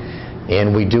long,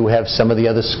 and we do have some of the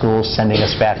other schools sending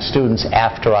us back students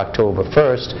after October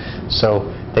 1st. So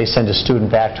they send a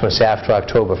student back to us after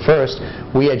October 1st.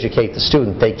 We educate the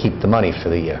student, they keep the money for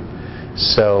the year.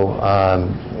 So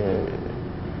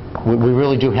we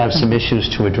really do have some issues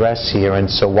to address here, and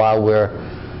so while we're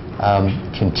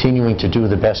continuing to do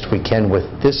the best we can with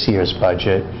this year's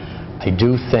budget, I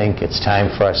do think it's time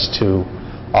for us to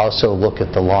also look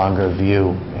at the longer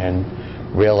view and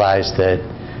realize that,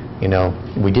 you know,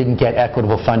 we didn't get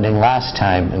equitable funding last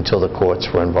time until the courts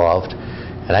were involved.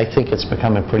 And I think it's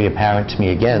becoming pretty apparent to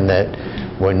me again that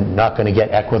we're not going to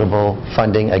get equitable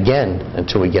funding again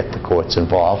until we get the courts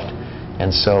involved.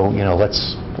 And so, you know,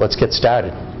 let's get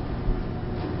started.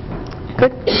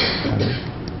 Good.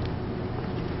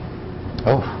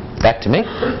 Oh, back to me?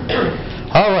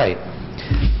 All right.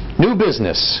 New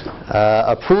business.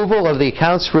 Approval of the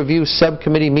Accounts Review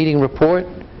Subcommittee meeting report.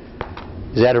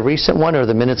 Is that a recent one, or are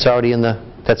the minutes already in the...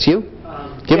 That's you?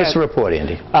 Give us a report,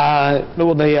 Andy.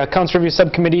 Well, the Accounts Review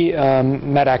Subcommittee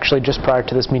met actually just prior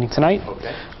to this meeting tonight.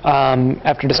 Okay.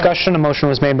 After discussion, a motion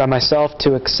was made by myself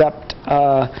to accept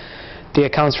the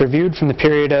accounts reviewed from the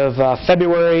period of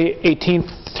February 18th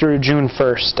through June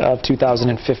 1st of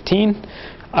 2015.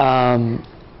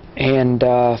 And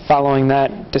following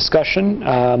that discussion,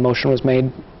 a motion was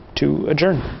made to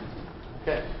adjourn.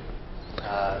 Okay.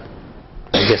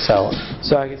 I guess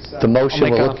the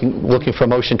motion, we're looking for a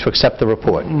motion to accept the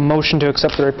report. Motion to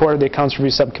accept the report of the Accounts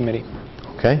Review Subcommittee.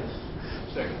 Okay.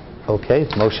 Second. Okay,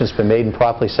 the motion's been made and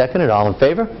properly seconded. All in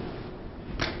favor?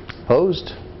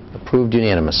 Opposed? Approved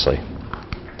unanimously.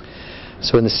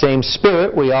 So in the same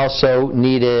spirit, we also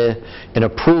need an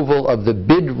approval of the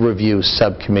Bid Review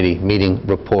Subcommittee meeting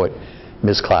report.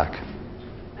 Ms. Clark.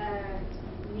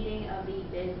 Meeting of the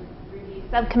Bid Review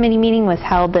Subcommittee meeting was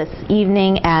held this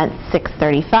evening at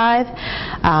 6:35.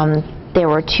 There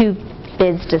were two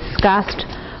bids discussed.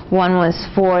 One was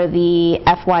for the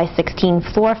FY16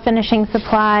 floor finishing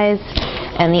supplies,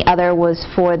 and the other was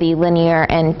for the linear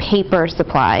and paper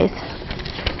supplies.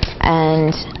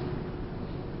 And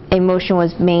a motion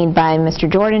was made by Mr.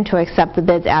 Jordan to accept the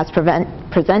bids as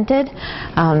presented.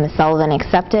 Ms. Sullivan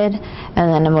accepted, and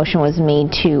then a motion was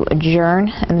made to adjourn,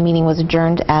 and the meeting was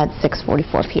adjourned at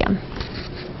 6:44 p.m. I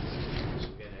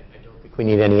don't think we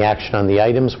need any action on the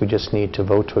items. We just need to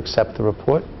vote to accept the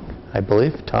report. I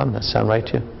believe. Tom, that sound right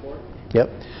to you? Yep.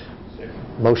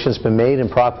 Motion's been made and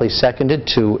properly seconded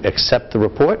to accept the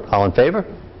report. All in favor?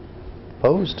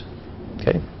 Opposed?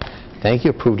 Okay. Thank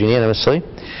you. Approved unanimously.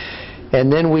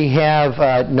 And then we have,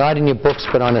 not in your books,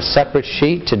 but on a separate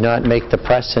sheet, did not make the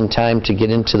press in time to get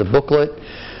into the booklet,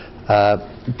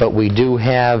 but we do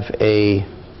have a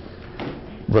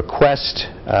request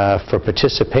for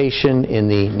participation in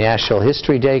the National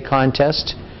History Day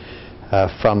contest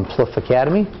from Plouffe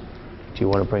Academy. Do you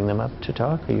want to bring them up to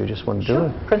talk, or you just want to do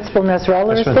it? Principal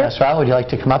Nasrallah is Mr. there? Nasrallah, would you like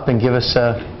to come up and give us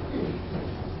a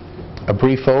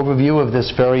brief overview of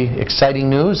this very exciting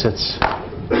news? It's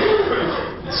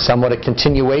somewhat a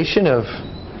continuation of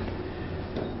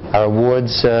our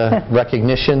awards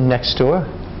recognition next door.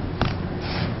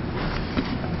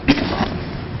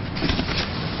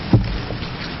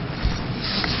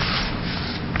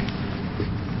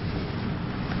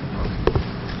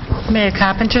 Mayor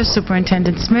Carpenter,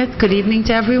 Superintendent Smith, good evening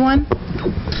to everyone.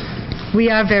 We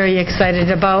are very excited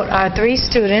about our 3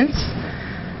 students,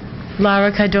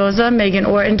 Lara Cardoza, Megan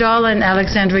Ortendahl, and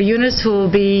Alexandra Yunus, who will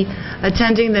be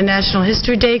attending the National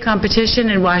History Day competition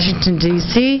in Washington,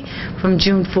 D.C. from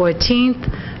June 14th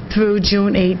through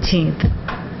June 18th.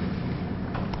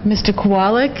 Mr.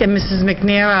 Kowalik and Mrs.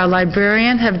 McNair, our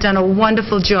librarian, have done a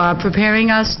wonderful job preparing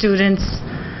our students,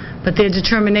 but their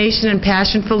determination and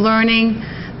passion for learning,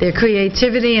 their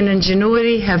creativity and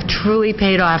ingenuity have truly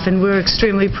paid off, and we're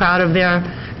extremely proud of their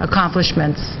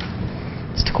accomplishments.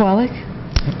 Mr. Kowalik?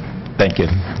 Thank you.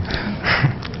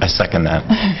 I second that.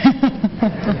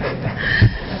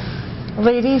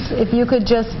 Ladies, if you could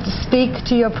just speak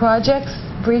to your projects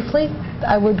briefly,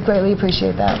 I would greatly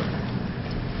appreciate that.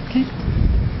 Okay.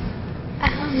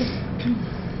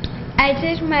 I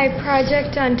did my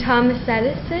project on Thomas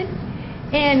Edison,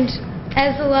 and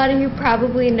as a lot of you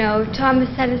probably know, Thomas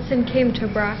Edison came to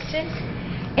Brockton,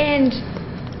 and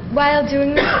while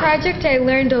doing this project I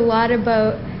learned a lot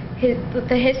about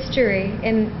the history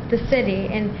in the city,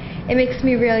 and it makes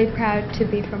me really proud to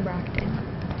be from Brockton.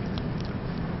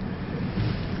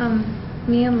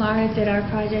 Me and Laura did our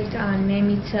project on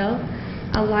Mamie Till.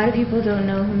 A lot of people don't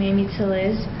know who Mamie Till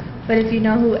is, but if you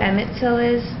know who Emmett Till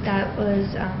is,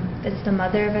 that's the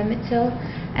mother of Emmett Till.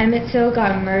 Emmett Till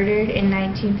got murdered in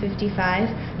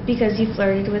 1955 because he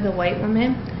flirted with a white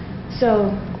woman. So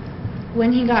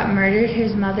when he got murdered,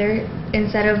 his mother,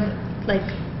 instead of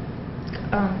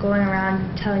going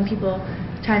around telling people,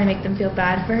 trying to make them feel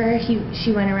bad for her,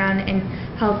 she went around and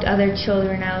helped other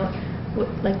children out,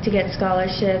 like to get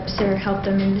scholarships or help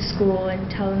them into school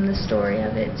and tell them the story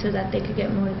of it so that they could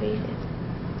get motivated.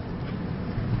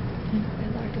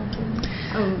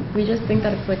 We just think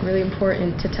that it's really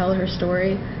important to tell her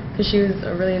story because she was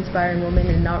a really inspiring woman,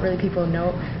 and not many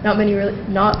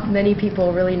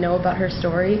people really know about her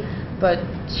story, but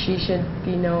she should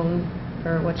be known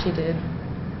for what she did.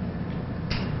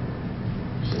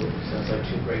 Sounds like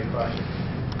 2 great projects.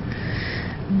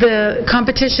 The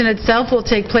competition itself will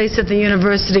take place at the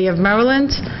University of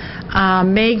Maryland.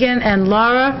 Megan and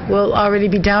Laura will already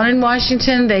be down in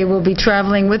Washington. They will be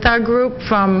traveling with our group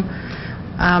from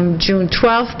June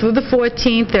 12th through the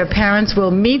 14th. Their parents will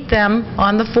meet them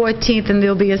on the 14th, and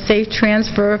there'll be a safe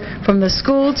transfer from the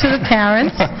school to the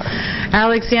parents.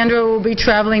 Alexandra will be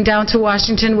traveling down to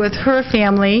Washington with her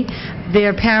family.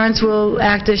 Their parents will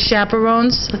act as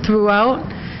chaperones throughout.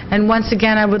 And once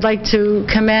again, I would like to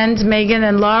commend Megan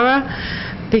and Laura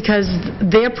because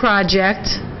their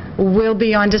project will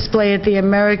be on display at the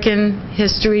American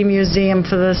History Museum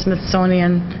for the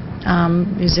Smithsonian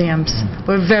Museums.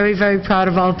 We're very, very proud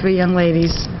of all 3 young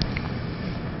ladies.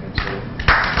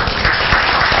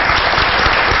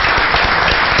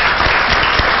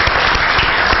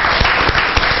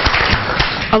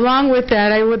 Along with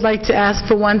that, I would like to ask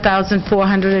for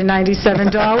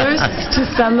 $1,497 to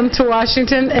send them to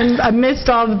Washington, and amidst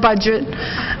all the budget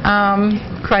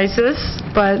crisis,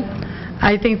 but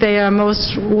I think they are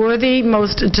most worthy,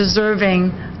 most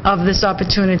deserving of this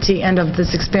opportunity and of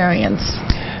this experience.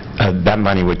 That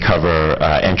money would cover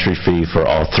entry fee for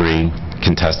all 3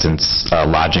 contestants,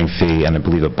 lodging fee, and I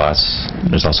believe a bus.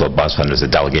 There's also a bus fund as the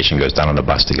delegation goes down on the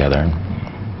bus together.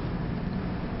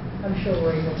 I'm sure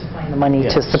we're able to find the money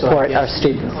to support our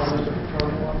students. Come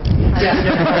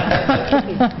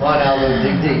on, Alan,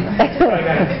 dig deep.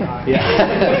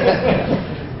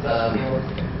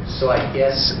 So I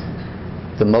guess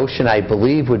the motion, I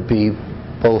believe, would be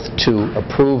both to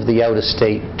approve the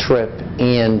out-of-state trip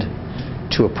and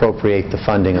to appropriate the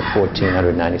funding of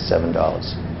 $1,497.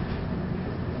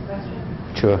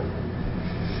 Sure.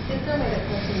 Is there a way that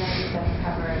 $1,497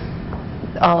 covers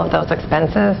all of those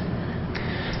expenses?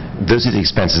 those are the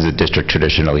expenses the district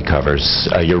traditionally covers.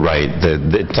 You're right,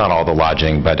 it's not all the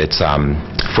lodging, but it's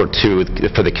for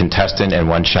the contestant and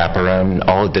one chaperone.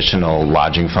 All additional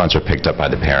lodging funds are picked up by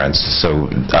the parents. So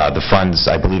the funds,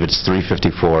 I believe it's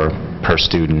 $354 per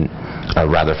student,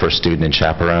 rather for student and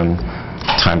chaperone,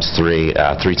 times three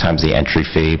times the entry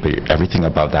fee, but everything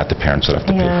above that the parents would have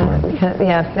to pay for.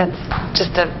 Yeah, that's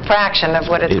just a fraction of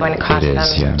what it's going to cost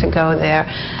them to go there.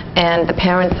 And the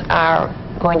parents are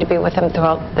going to be with them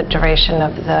throughout the duration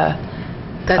of the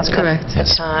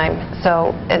time.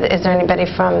 So is there anybody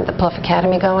from the Bluff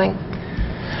Academy going?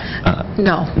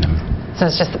 No. So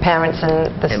it's just the parents and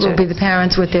the students? It will be the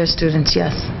parents with their students,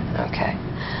 yes. Okay.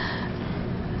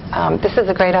 This is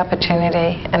a great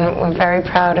opportunity, and we're very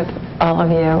proud of all of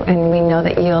you, and we know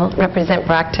that you'll represent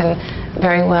Brockton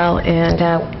very well, and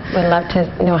we'd love to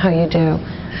know how you do.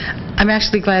 I'm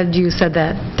actually glad you said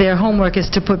that. Their homework is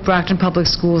to put Brockton Public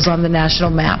Schools on the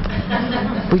national map.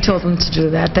 We told them to do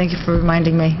that. Thank you for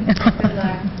reminding me.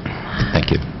 Thank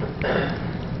you.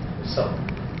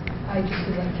 I just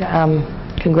would like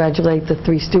to congratulate the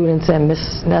 3 students and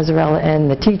Ms. Nazarella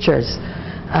and the teachers.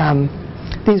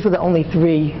 These were the only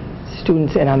 3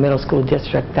 students in our middle school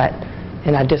district that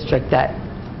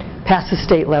passed the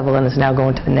state level and is now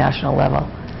going to the national level.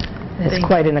 It's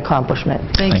quite an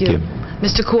accomplishment. Thank you.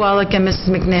 Mr. Kowalik and Mrs.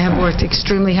 McNair have worked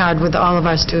extremely hard with all of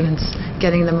our students,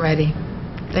 getting them ready.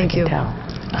 Thank you.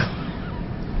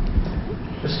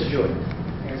 Mr. Jordan.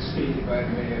 As stated by the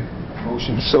mayor,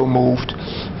 motion so moved.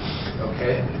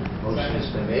 Okay. Motion has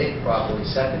been made, properly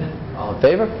seconded. All in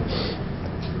favor?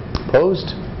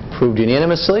 Opposed? Approved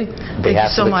unanimously. On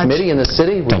behalf of the committee and the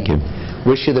city, we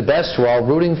wish you the best. We're all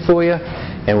rooting for you,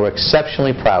 and we're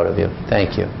exceptionally proud of you.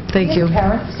 Thank you. Thank you.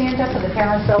 Parents stand up, for the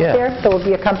parents out there that will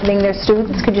be accompanying their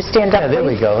students. Could you stand up, Yeah, there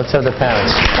we go. Let's have the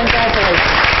parents.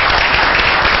 Congratulations.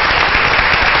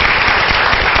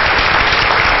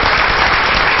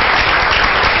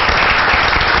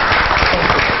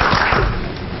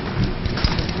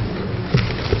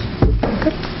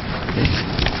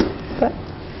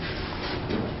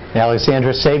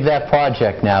 Alexandra, save that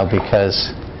project now,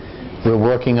 because we're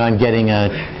working on getting a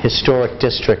historic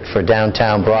district for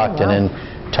downtown Brockton, and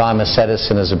Thomas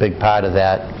Edison is a big part of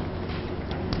that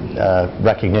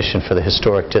recognition for the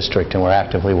historic district, and we're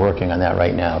actively working on that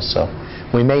right now. So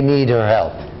we may need her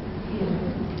help.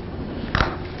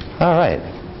 All right.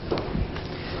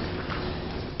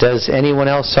 Does anyone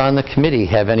else on the committee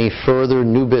have any further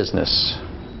new business?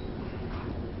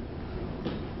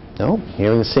 No?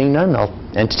 Hearing and seeing none, I'll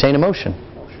entertain a motion.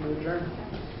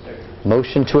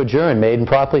 Motion to adjourn, made and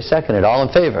properly seconded. All in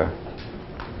favor?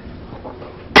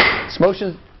 This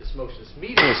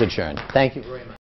meeting is adjourned. Thank you very much.